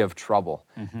day of trouble,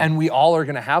 and we all are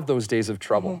going to have those days of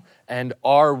trouble. And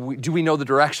do we know the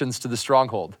directions to the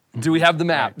stronghold? Do we have the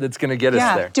map that's going to get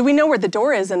us there? Do we know where the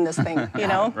door is in this thing? You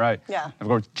know? Right. Yeah. Of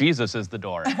course, Jesus is the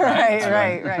door.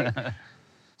 Right.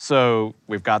 So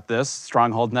we've got this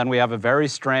stronghold, and then we have a very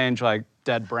strange,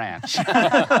 dead branch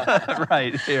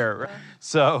right here.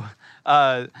 So,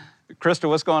 Krista,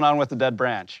 what's going on with the dead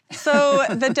branch? So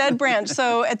the dead branch.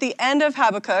 So at the end of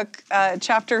Habakkuk,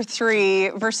 chapter 3,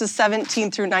 verses 17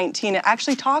 through 19, it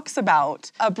actually talks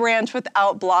about a branch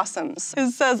without blossoms. It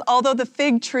says, although the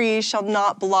fig tree shall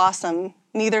not blossom,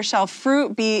 neither shall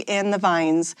fruit be in the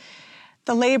vines,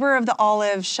 the labor of the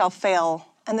olive shall fail,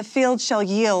 and the field shall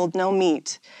yield no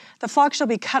meat. The flock shall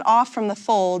be cut off from the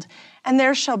fold, and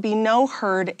there shall be no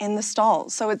herd in the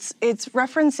stalls. So it's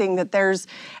referencing that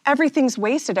everything's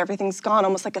wasted, everything's gone,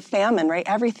 almost like a famine, right?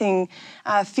 Everything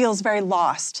feels very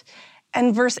lost.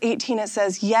 And verse 18, it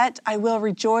says, yet I will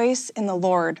rejoice in the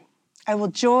Lord. I will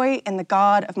joy in the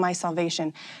God of my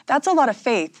salvation. That's a lot of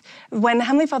faith. When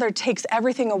Heavenly Father takes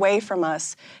everything away from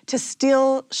us, to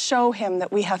still show him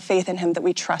that we have faith in him, that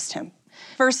we trust him.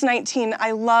 Verse 19,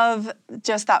 I love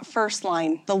just that first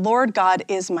line. The Lord God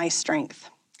is my strength.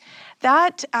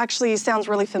 That actually sounds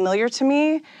really familiar to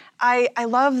me. I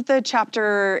love the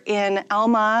chapter in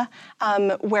Alma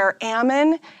where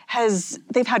Ammon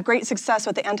they've had great success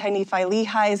with the anti-Nephi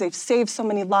Lehis. They've saved so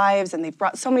many lives and they've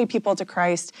brought so many people to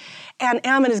Christ. And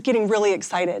Ammon is getting really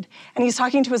excited. And he's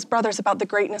talking to his brothers about the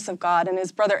greatness of God. And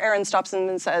his brother Aaron stops him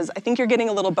and says, I think you're getting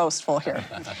a little boastful here.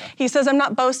 He says, I'm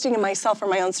not boasting in myself or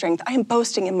my own strength. I am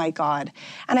boasting in my God.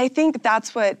 And I think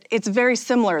it's very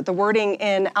similar. The wording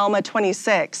in Alma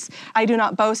 26, I do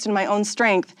not boast in my own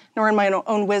strength, nor in my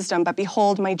own wisdom, but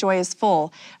behold, my joy is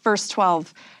full. Verse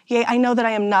 12, yea, I know that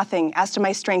I am nothing. As to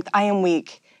my strength, I am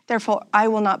weak. Therefore, I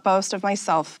will not boast of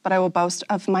myself, but I will boast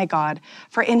of my God.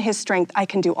 For in his strength, I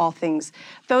can do all things.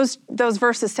 Those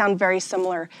verses sound very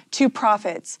similar to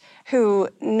prophets who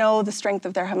know the strength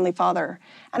of their Heavenly Father.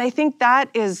 And I think that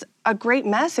is a great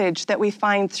message that we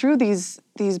find through these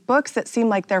books that seem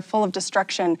like they're full of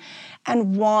destruction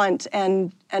and want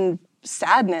and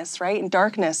sadness, right, and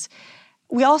darkness.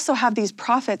 We also have these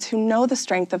prophets who know the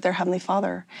strength of their Heavenly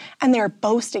Father, and they are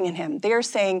boasting in him. They are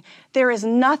saying, there is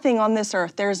nothing on this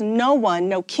earth, there is no one,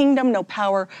 no kingdom, no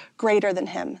power greater than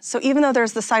him. So even though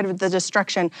there's the side of the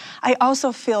destruction, I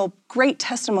also feel great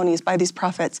testimonies by these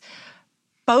prophets.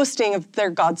 boasting of their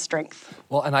God's strength.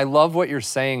 Well, and I love what you're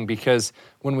saying, because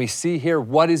when we see here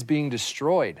what is being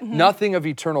destroyed, nothing of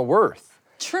eternal worth.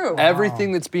 True.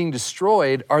 Everything that's being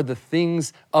destroyed are the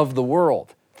things of the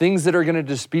world, things that are going to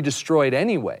just be destroyed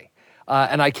anyway.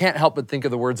 And I can't help but think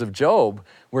of the words of Job,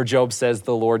 where Job says,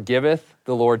 "The Lord giveth,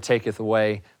 the Lord taketh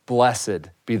away. Blessed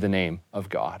be the name of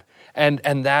God." And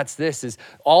that's this, is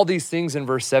all these things in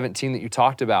verse 17 that you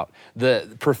talked about,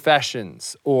 the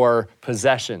professions or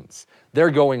possessions,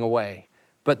 they're going away.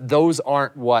 But those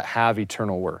aren't what have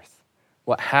eternal worth.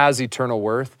 What has eternal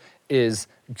worth is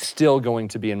still going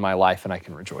to be in my life, and I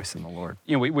can rejoice in the Lord.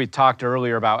 You know, we talked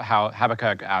earlier about how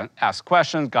Habakkuk asks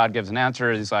questions, God gives an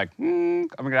answer. He's like, I'm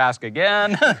going to ask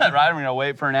again, right? I'm going to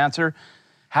wait for an answer.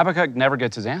 Habakkuk never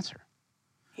gets his answer,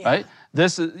 right?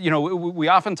 This is, you know, we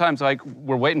oftentimes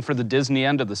we're waiting for the Disney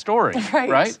end of the story,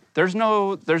 right? There's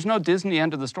no Disney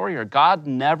end of the story here. God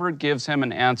never gives him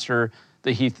an answer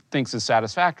that he thinks is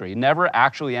satisfactory. He never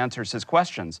actually answers his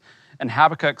questions. And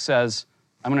Habakkuk says,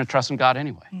 I'm going to trust in God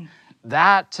anyway.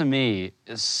 That, to me,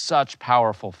 is such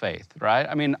powerful faith, right?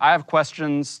 I mean, I have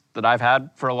questions that I've had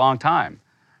for a long time,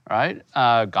 right?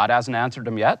 God hasn't answered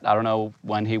them yet. I don't know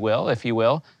when he will, if he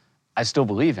will. I still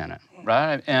believe in it,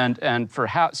 right? And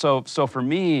so for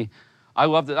me, I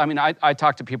love that. I mean, I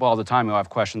talk to people all the time who have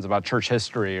questions about church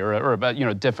history or about, you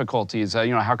know, difficulties.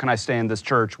 How can I stay in this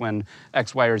church when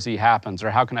X, Y, or Z happens? Or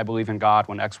how can I believe in God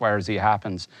when X, Y, or Z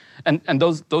happens? And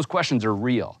those questions are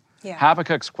real. Yeah.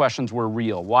 Habakkuk's questions were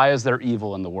real. Why is there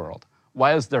evil in the world?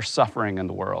 Why is there suffering in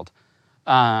the world?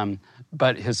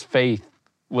 But his faith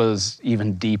was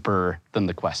even deeper than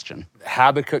the question.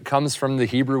 Habakkuk comes from the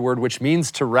Hebrew word which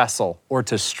means to wrestle or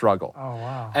to struggle. Oh,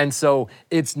 wow. And so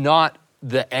it's not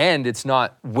the end, it's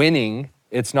not winning,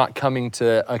 it's not coming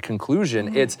to a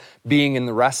conclusion, it's being in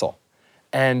the wrestle.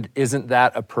 And isn't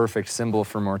that a perfect symbol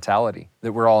for mortality,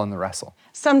 that we're all in the wrestle?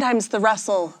 Sometimes the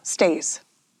wrestle stays.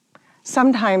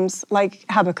 Sometimes, like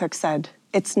Habakkuk said,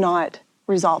 it's not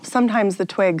resolved. Sometimes the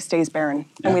twig stays barren,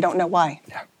 and we don't know why.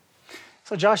 Yeah.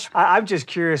 So Josh, I'm just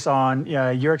curious on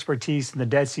your expertise in the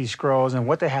Dead Sea Scrolls and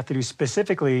what they have to do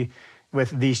specifically with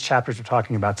these chapters we're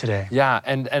talking about today. Yeah,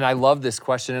 and I love this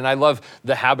question, and I love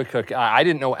the Habakkuk. I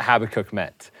didn't know what Habakkuk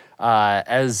meant.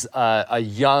 As a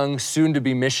young,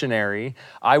 soon-to-be missionary,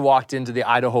 I walked into the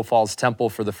Idaho Falls Temple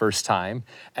for the first time,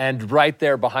 and right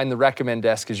there behind the recommend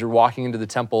desk as you're walking into the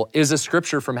temple is a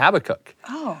scripture from Habakkuk.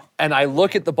 Oh. And I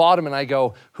look at the bottom and I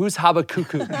go, who's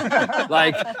Habakkuk?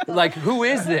 like, who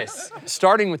is this?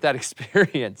 Starting with that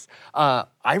experience,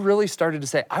 I really started to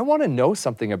say, I want to know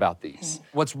something about these.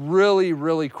 What's really,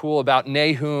 really cool about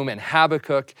Nahum and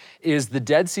Habakkuk is the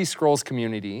Dead Sea Scrolls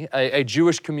community, a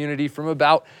Jewish community from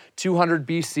about 200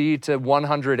 BC to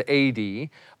 100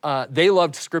 AD. They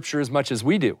loved Scripture as much as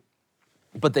we do,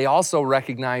 but they also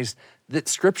recognized that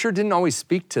Scripture didn't always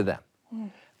speak to them.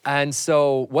 And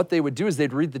so what they would do is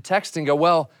they'd read the text and go,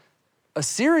 well,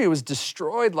 Assyria was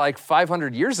destroyed like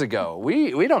 500 years ago.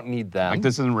 We don't need them. Like,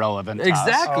 this isn't relevant to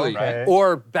Exactly. us. Okay.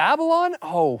 Or Babylon,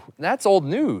 oh, that's old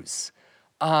news.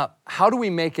 How do we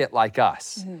make it like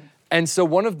us? And so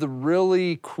one of the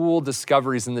really cool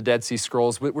discoveries in the Dead Sea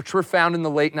Scrolls, which were found in the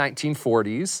late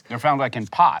 1940s. They're found like in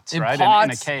pots, right? Pots,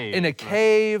 in a cave. In a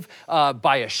cave,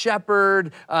 by a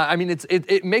shepherd. I mean,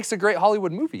 it makes a great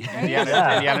Hollywood movie.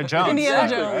 Indiana Jones. Indiana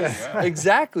Jones.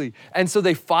 Exactly. And so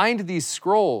they find these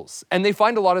scrolls, and they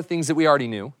find a lot of things that we already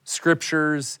knew.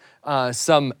 Scriptures,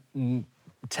 some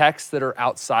texts that are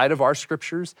outside of our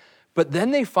scriptures. But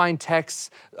then they find texts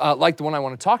like the one I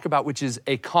want to talk about, which is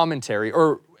a commentary,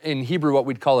 or in Hebrew, what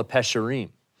we'd call a pesharim.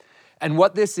 And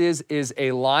what this is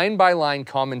a line-by-line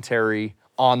commentary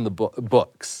on the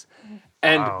books.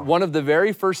 And one of the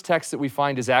very first texts that we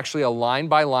find is actually a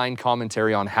line-by-line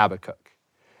commentary on Habakkuk.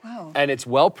 Wow. And it's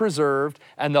well preserved,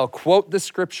 and they'll quote the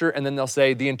scripture, and then they'll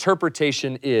say, the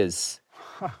interpretation is.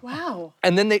 Wow.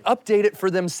 And then they update it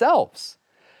for themselves.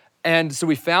 And so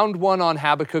we found one on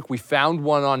Habakkuk, we found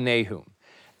one on Nahum.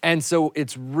 And so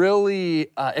it's really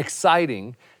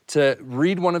exciting to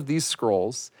read one of these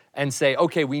scrolls and say,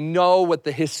 okay, we know what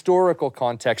the historical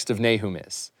context of Nahum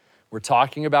is. We're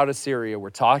talking about Assyria, we're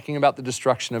talking about the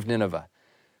destruction of Nineveh.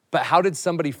 But how did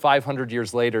somebody 500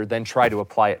 years later then try to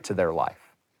apply it to their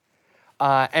life?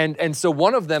 And so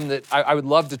one of them that I would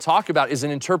love to talk about is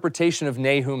an interpretation of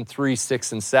Nahum 3,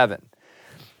 6, and 7.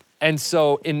 And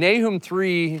so in Nahum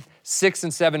 3, 6,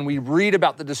 and 7, we read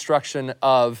about the destruction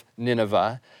of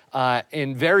Nineveh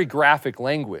in very graphic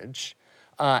language.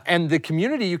 And the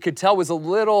community, you could tell, was a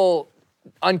little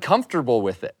uncomfortable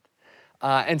with it.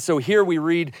 And so here we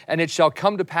read, and it shall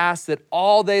come to pass that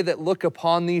all they that look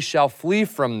upon thee shall flee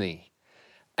from thee.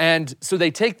 And so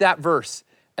they take that verse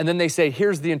And then they say,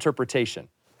 here's the interpretation.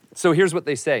 So here's what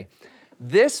they say.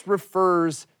 This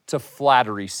refers to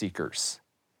flattery seekers.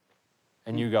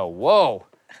 And you go, whoa,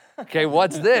 okay,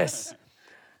 what's this?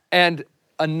 And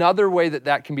another way that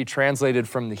that can be translated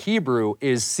from the Hebrew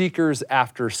is seekers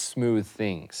after smooth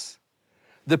things.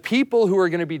 The people who are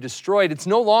going to be destroyed, it's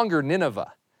no longer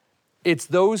Nineveh. It's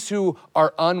those who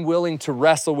are unwilling to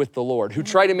wrestle with the Lord, who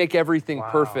try to make everything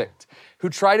perfect, who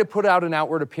try to put out an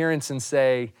outward appearance and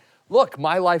say, look,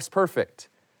 my life's perfect.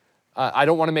 I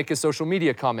don't want to make a social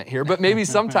media comment here, but maybe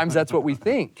sometimes that's what we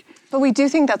think. But we do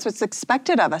think that's what's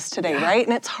expected of us today, right?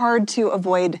 And it's hard to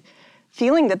avoid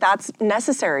feeling that that's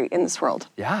necessary in this world.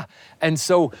 Yeah, and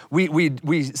so we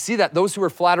see that those who are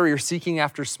flattery are seeking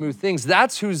after smooth things.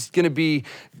 That's who's going to be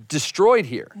destroyed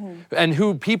here, and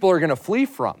who people are going to flee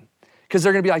from, because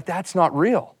they're going to be like, that's not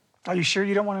real. Are you sure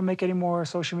you don't want to make any more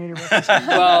social media references?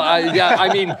 Well, yeah,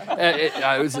 I mean,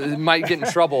 it might get in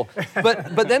trouble.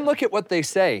 But then look at what they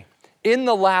say. In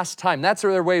the last time, that's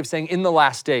their way of saying in the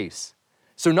last days.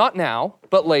 So not now,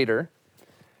 but later.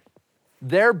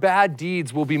 Their bad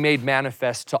deeds will be made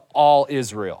manifest to all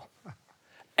Israel.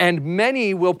 And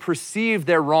many will perceive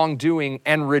their wrongdoing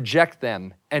and reject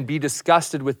them and be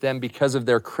disgusted with them because of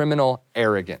their criminal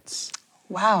arrogance.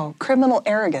 Wow, criminal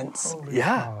arrogance. Holy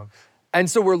Yeah. smokes. And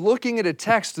so we're looking at a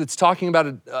text that's talking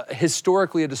about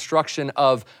historically a destruction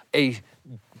of an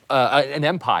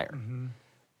empire.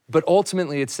 But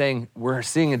ultimately it's saying we're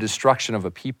seeing a destruction of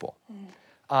a people.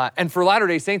 And for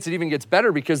Latter-day Saints, it even gets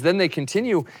better, because then they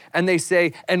continue and they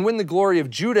say, and when the glory of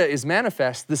Judah is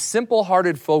manifest, the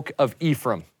simple-hearted folk of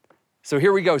Ephraim. So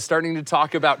here we go, starting to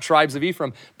talk about tribes of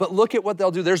Ephraim. But look at what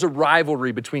they'll do. There's a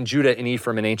rivalry between Judah and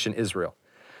Ephraim in ancient Israel.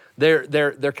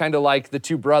 They're kind of like the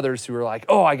two brothers who are like,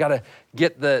 oh, I got to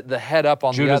get the head up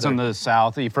on Judah's the other. in the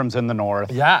south, Ephraim's in the north.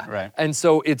 Yeah, Right. And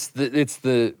so it's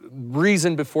the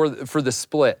reason for the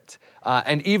split.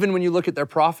 And even when you look at their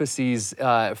prophecies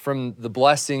from the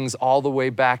blessings all the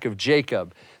way back of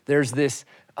Jacob, there's this,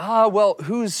 well,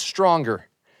 who's stronger?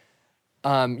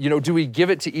 Do we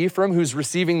give it to Ephraim, who's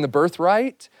receiving the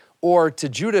birthright, or to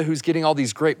Judah, who's getting all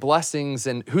these great blessings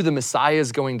and who the Messiah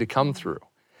is going to come through?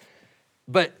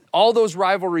 But all those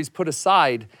rivalries put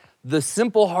aside, the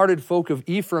simple-hearted folk of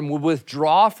Ephraim will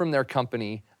withdraw from their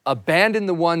company, abandon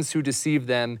the ones who deceive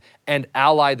them, and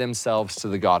ally themselves to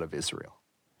the God of Israel.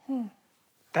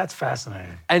 That's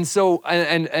fascinating. And so,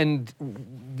 and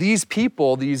these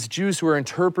people, these Jews who are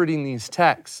interpreting these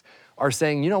texts, are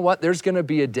saying, you know what, there's going to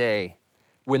be a day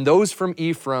when those from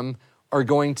Ephraim are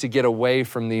going to get away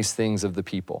from these things of the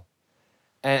people.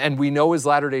 And we know as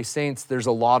Latter-day Saints, there's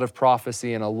a lot of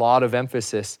prophecy and a lot of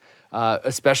emphasis,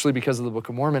 especially because of the Book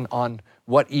of Mormon, on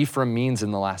what Ephraim means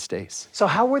in the last days. So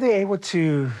how were they able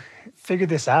to figure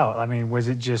this out? I mean, were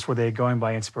they going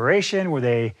by inspiration?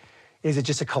 Is it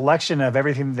just a collection of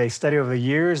everything that they studied over the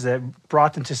years that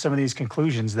brought them to some of these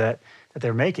conclusions that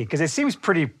they're making? Because it seems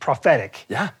pretty prophetic.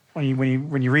 Yeah. When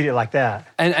you read it like that.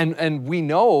 And we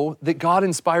know that God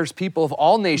inspires people of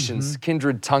all nations,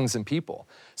 kindred, tongues, and people.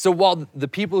 So while the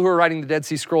people who are writing the Dead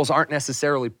Sea Scrolls aren't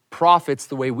necessarily prophets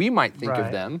the way we might think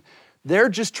of them, they're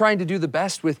just trying to do the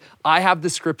best with, I have the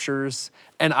scriptures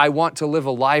and I want to live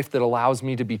a life that allows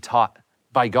me to be taught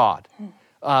by God,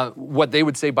 what they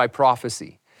would say by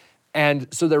prophecy.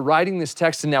 And so they're writing this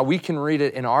text, and now we can read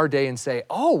it in our day and say,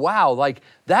 oh, wow, like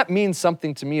that means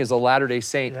something to me as a Latter-day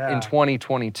Saint in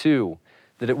 2022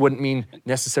 that it wouldn't mean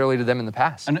necessarily to them in the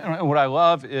past. And what I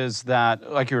love is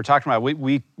that, like you were talking about,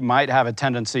 we might have a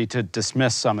tendency to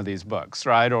dismiss some of these books,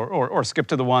 right? Or skip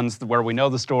to the ones where we know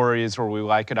the stories or we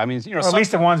like it. I mean, or at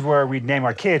least the ones where we name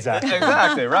our kids after.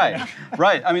 Exactly, right.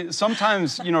 Right. I mean,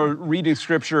 sometimes, reading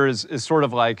scripture is sort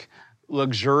of like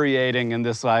luxuriating in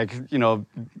this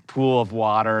pool of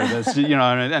water that's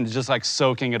and just like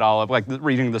soaking it all up, like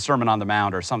reading the Sermon on the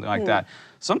Mount or something like that.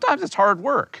 Sometimes it's hard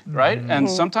work, right? And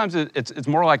sometimes it's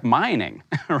more like mining,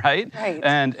 right?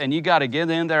 And you got to get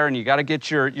in there and you got to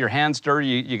get your hands dirty.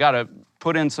 You got to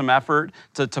put in some effort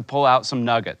to pull out some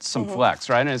nuggets, some flecks,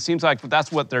 right? And it seems like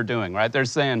that's what they're doing, right? They're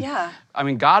saying, I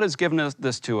mean, God has given us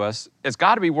this to us. It's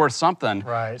got to be worth something.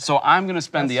 Right. So I'm going to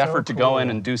spend the effort to go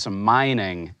in and do some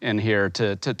mining in here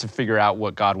to figure out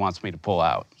what God wants me to pull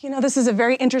out. This is a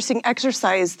very interesting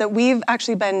exercise that we've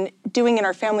actually been doing in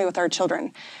our family with our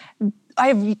children. I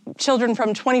have children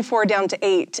from 24 down to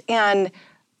 8, and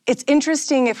it's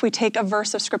interesting if we take a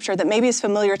verse of scripture that maybe is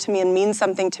familiar to me and means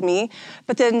something to me,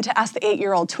 but then to ask the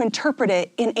 8-year-old to interpret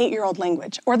it in 8-year-old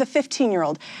language, or the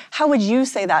 15-year-old. How would you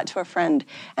say that to a friend?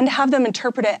 And to have them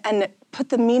interpret it and put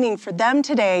the meaning for them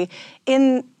today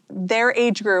in their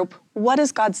age group. What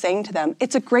is God saying to them?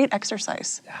 It's a great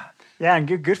exercise. Yeah,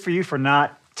 and good for you for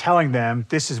not telling them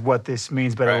this is what this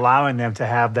means, but Right. allowing them to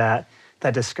have that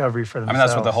discovery for I themselves. mean,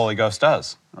 that's what the Holy Ghost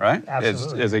does, right?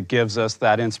 Absolutely. Is it gives us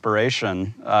that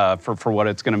inspiration for what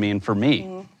it's going to mean for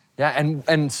me. Yeah,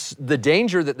 and the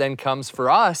danger that then comes for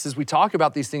us is we talk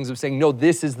about these things of saying, no,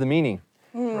 this is the meaning.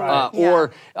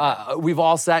 Or we've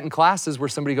all sat in classes where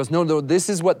somebody goes, no, this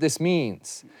is what this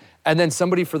means. And then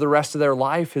somebody for the rest of their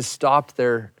life has stopped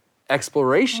their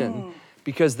exploration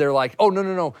because they're like, oh,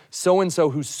 no, so-and-so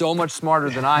who's so much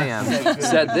smarter than I am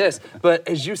said this. But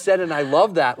as you said, and I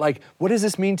love that, like, what does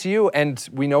this mean to you? And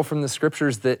we know from the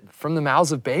scriptures that from the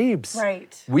mouths of babes,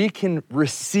 Right. we can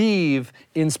receive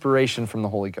inspiration from the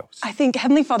Holy Ghost. I think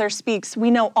Heavenly Father speaks, we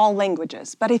know all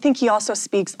languages, but I think he also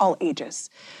speaks all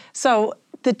ages. So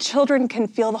the children can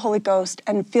feel the Holy Ghost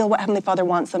and feel what Heavenly Father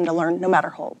wants them to learn, no matter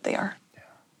how old they are.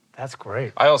 That's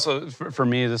great. I also, for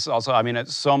me, this is also, I mean,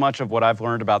 it's so much of what I've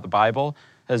learned about the Bible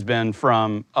has been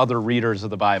from other readers of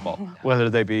the Bible,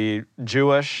 whether they be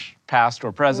Jewish, past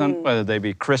or present, whether they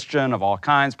be Christian of all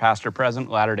kinds, past or present,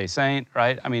 Latter-day Saint,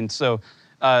 right? I mean, so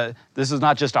this is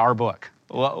not just our book.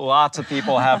 Lots of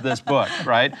people have this book,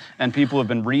 right? And people have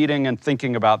been reading and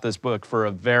thinking about this book for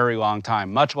a very long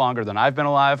time, much longer than I've been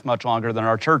alive, much longer than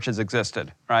our church has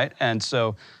existed, right? And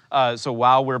so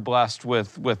while we're blessed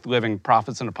with living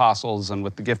prophets and apostles and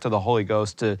with the gift of the Holy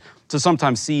Ghost to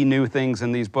sometimes see new things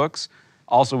in these books,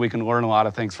 also we can learn a lot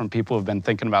of things from people who've been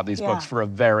thinking about these books for a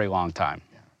very long time.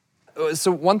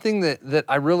 So one thing that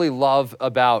I really love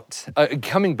about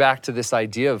coming back to this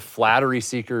idea of flattery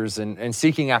seekers and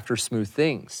seeking after smooth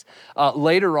things,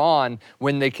 later on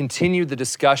when they continue the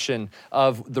discussion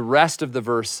of the rest of the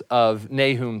verse of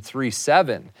Nahum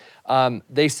 3:7,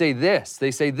 they say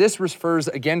this refers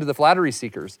again to the flattery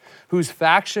seekers, whose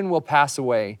faction will pass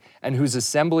away and whose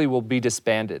assembly will be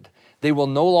disbanded. They will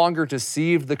no longer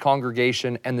deceive the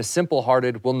congregation, and the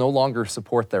simple-hearted will no longer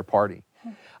support their party.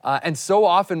 And so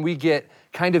often we get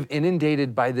kind of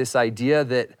inundated by this idea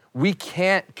that we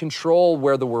can't control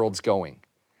where the world's going.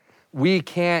 We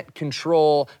can't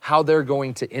control how they're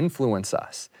going to influence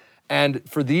us. And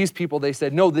for these people, they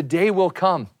said, no, the day will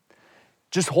come.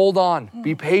 Just hold on,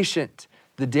 be patient.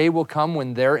 The day will come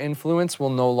when their influence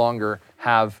will no longer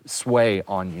have sway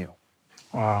on you.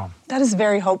 Wow. That is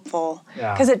very hopeful,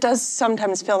 because it does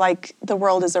sometimes feel like the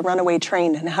world is a runaway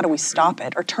train, and how do we stop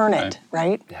it or turn it,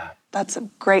 right? Yeah. That's a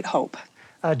great hope.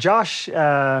 Josh,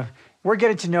 we're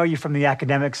getting to know you from the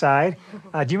academic side.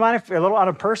 Do you mind if a little on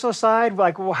a personal side,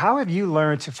 like, well, how have you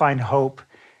learned to find hope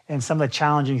in some of the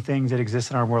challenging things that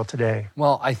exist in our world today?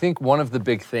 Well, I think one of the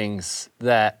big things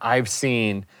that I've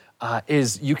seen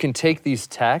is you can take these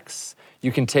texts,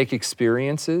 you can take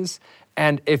experiences,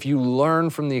 and if you learn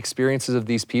from the experiences of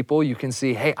these people, you can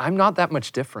see, hey, I'm not that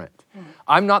much different.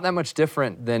 I'm not that much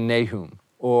different than Nahum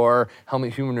or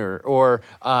Helmut Humener or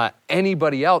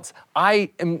anybody else.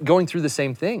 I am going through the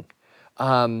same thing.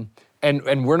 And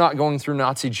we're not going through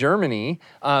Nazi Germany,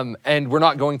 and we're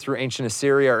not going through ancient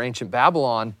Assyria or ancient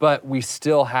Babylon, but we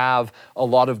still have a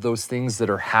lot of those things that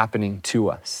are happening to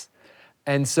us.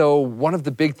 And so one of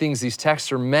the big things these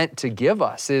texts are meant to give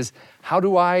us is, how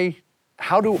do I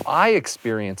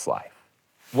experience life?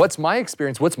 What's my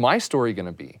experience? What's my story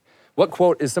gonna be? What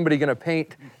quote is somebody gonna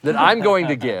paint that I'm going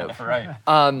to give? Right.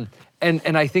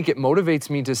 And I think it motivates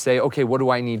me to say, okay, what do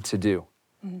I need to do?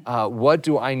 What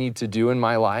do I need to do in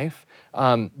my life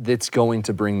that's going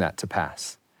to bring that to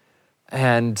pass?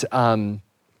 And from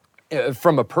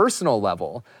a personal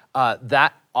level,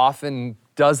 that often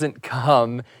doesn't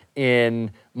come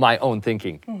in my own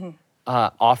thinking.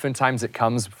 Oftentimes it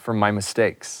comes from my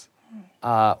mistakes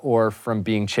or from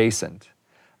being chastened.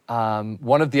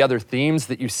 One of the other themes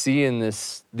that you see in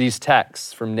these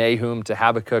texts, from Nahum to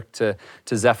Habakkuk to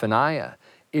Zephaniah,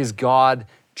 is God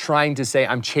trying to say,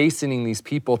 I'm chastening these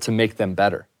people to make them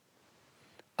better.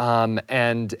 And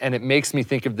it makes me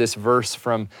think of this verse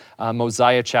from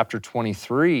Mosiah chapter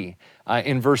 23.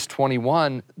 In verse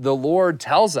 21, the Lord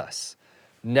tells us,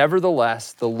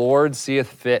 nevertheless, the Lord seeth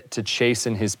fit to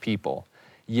chasten his people.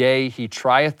 Yea, he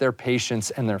trieth their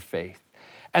patience and their faith.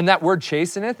 And that word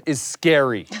chasteneth is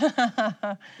scary.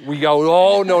 We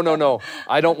go, oh, no,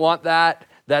 I don't want that.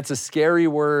 That's a scary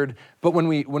word. But when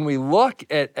we look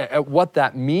at what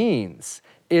that means,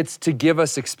 it's to give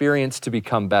us experience to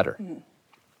become better.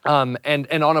 And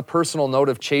on a personal note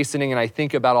of chastening, and I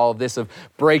think about all of this of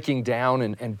breaking down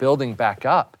and building back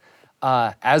up,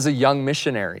 as a young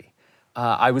missionary,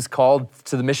 I was called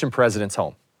to the mission president's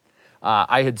home.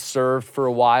 I had served for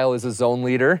a while as a zone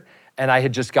leader, and I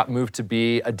had just got moved to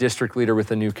be a district leader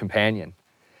with a new companion.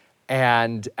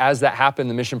 And as that happened,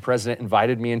 the mission president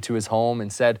invited me into his home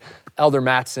and said, Elder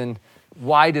Mattson,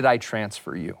 why did I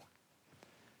transfer you?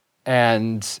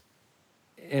 And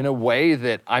in a way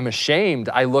that I'm ashamed,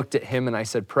 I looked at him and I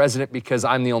said, President, because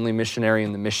I'm the only missionary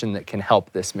in the mission that can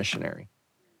help this missionary.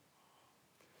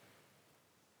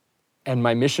 And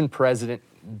my mission president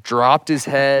dropped his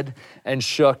head and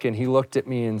shook, and he looked at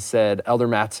me and said, Elder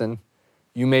Mattson,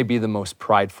 you may be the most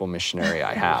prideful missionary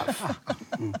I have.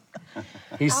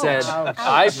 He said,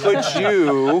 I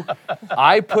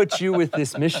put you with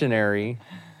this missionary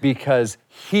because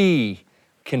he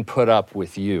can put up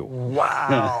with you.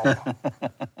 Wow.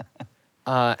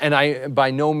 And I,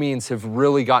 by no means, have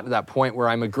really gotten to that point where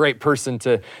I'm a great person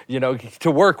to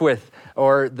work with,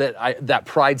 or that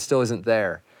pride still isn't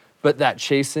there. But that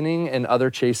chastening and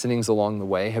other chastenings along the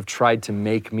way have tried to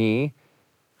make me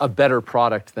a better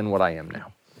product than what I am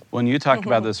now. When you talked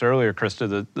about this earlier,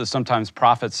 Krista, that sometimes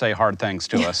prophets say hard things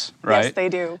to us, right? Yes, they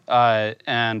do.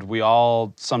 And we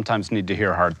all sometimes need to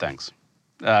hear hard things.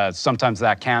 Sometimes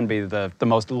that can be the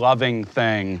most loving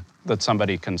thing that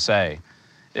somebody can say,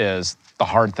 is the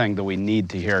hard thing that we need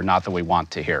to hear, not that we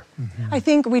want to hear. I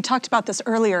think we talked about this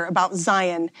earlier, about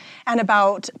Zion and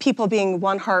about people being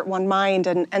one heart, one mind,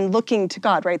 and looking to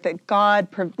God, right? That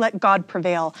let God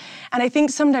prevail. And I think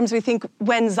sometimes we think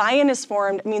when Zion is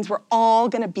formed, it means we're all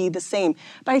going to be the same.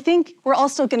 But I think we're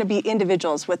also going to be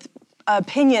individuals with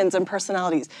opinions and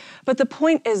personalities. But the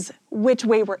point is which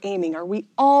way we're aiming. Are we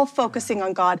all focusing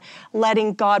on God,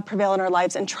 letting God prevail in our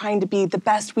lives and trying to be the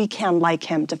best we can like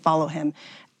him, to follow him?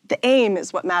 The aim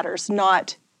is what matters,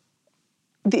 not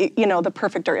the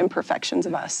perfect or imperfections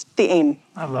of us. The aim.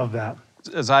 I love that.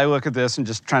 As I look at this and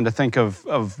just trying to think of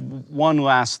one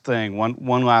last thing,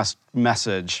 one last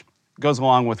message, goes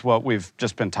along with what we've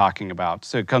just been talking about.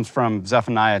 So it comes from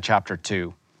Zephaniah chapter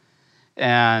 2.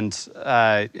 And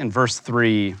in verse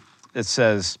 3, it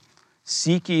says,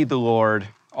 Seek ye the Lord,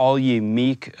 all ye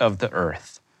meek of the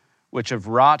earth, which have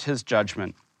wrought his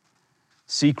judgment.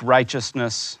 Seek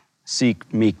righteousness,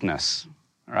 seek meekness,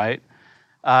 right?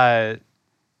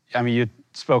 You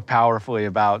spoke powerfully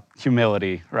about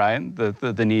humility, right?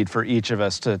 The need for each of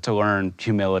us to learn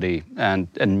humility and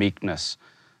meekness,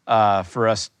 for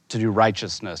us to do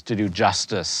righteousness, to do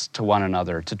justice to one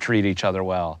another, to treat each other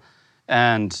well.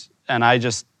 And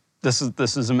this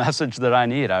is a message that I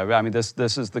need.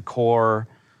 This is the core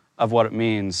of what it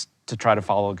means to try to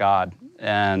follow God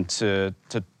and to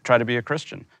try to be a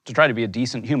Christian, to try to be a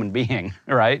decent human being,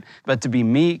 right? But to be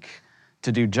meek,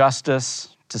 to do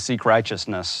justice, to seek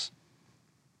righteousness,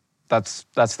 that's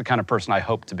the kind of person I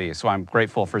hope to be. So I'm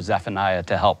grateful for Zephaniah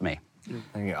to help me.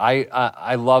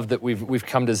 I love that we've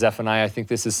come to Zephaniah. I think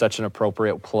this is such an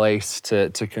appropriate place to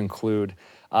conclude.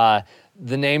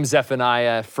 The name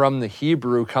Zephaniah from the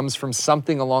Hebrew comes from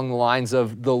something along the lines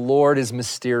of the Lord is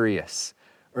mysterious,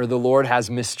 or the Lord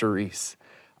has mysteries.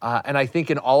 And I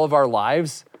think in all of our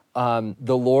lives,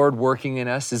 the Lord working in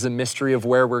us is a mystery of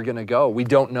where we're going to go. We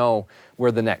don't know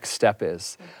where the next step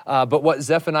is. But what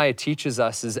Zephaniah teaches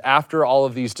us is after all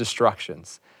of these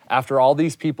destructions, after all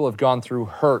these people have gone through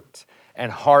hurt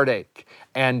and heartache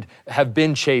and have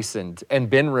been chastened and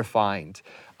been refined,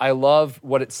 I love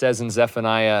what it says in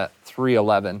Zephaniah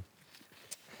 3:11.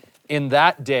 In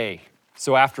that day,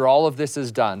 so after all of this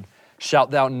is done, shalt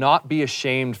thou not be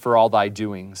ashamed for all thy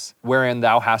doings, wherein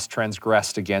thou hast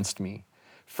transgressed against me.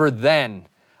 For then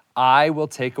I will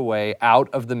take away out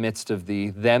of the midst of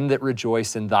thee them that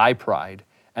rejoice in thy pride,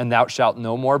 and thou shalt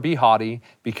no more be haughty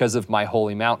because of my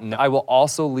holy mountain. I will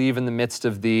also leave in the midst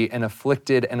of thee an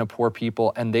afflicted and a poor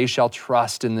people, and they shall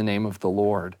trust in the name of the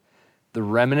Lord. The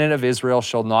remnant of Israel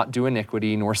shall not do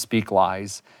iniquity nor speak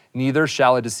lies, neither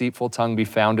shall a deceitful tongue be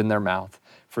found in their mouth,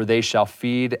 for they shall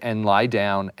feed and lie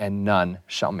down, and none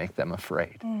shall make them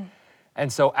afraid.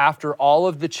 And so after all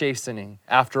of the chastening,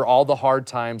 after all the hard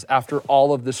times, after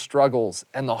all of the struggles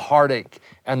and the heartache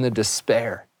and the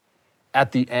despair,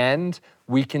 at the end,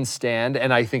 we can stand,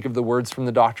 and I think of the words from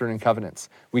the Doctrine and Covenants,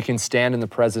 we can stand in the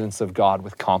presence of God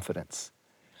with confidence.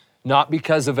 Not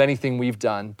because of anything we've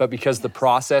done, but because the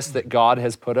process that God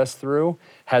has put us through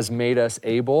has made us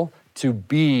able to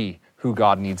be who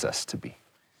God needs us to be.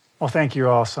 Well, thank you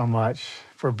all so much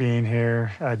for being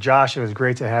here. Josh, it was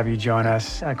great to have you join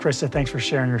us. Krista, thanks for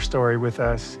sharing your story with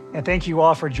us. And thank you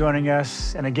all for joining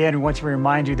us. And again, we want to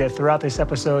remind you that throughout this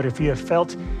episode, if you have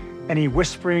felt any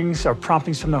whisperings or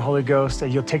promptings from the Holy Ghost, that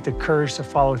you'll take the courage to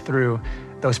follow through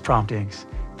those promptings.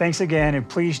 Thanks again, and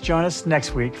please join us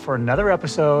next week for another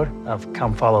episode of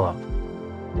Come Follow Up.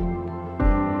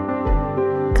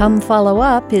 Come Follow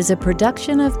Up is a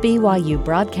production of BYU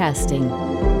Broadcasting.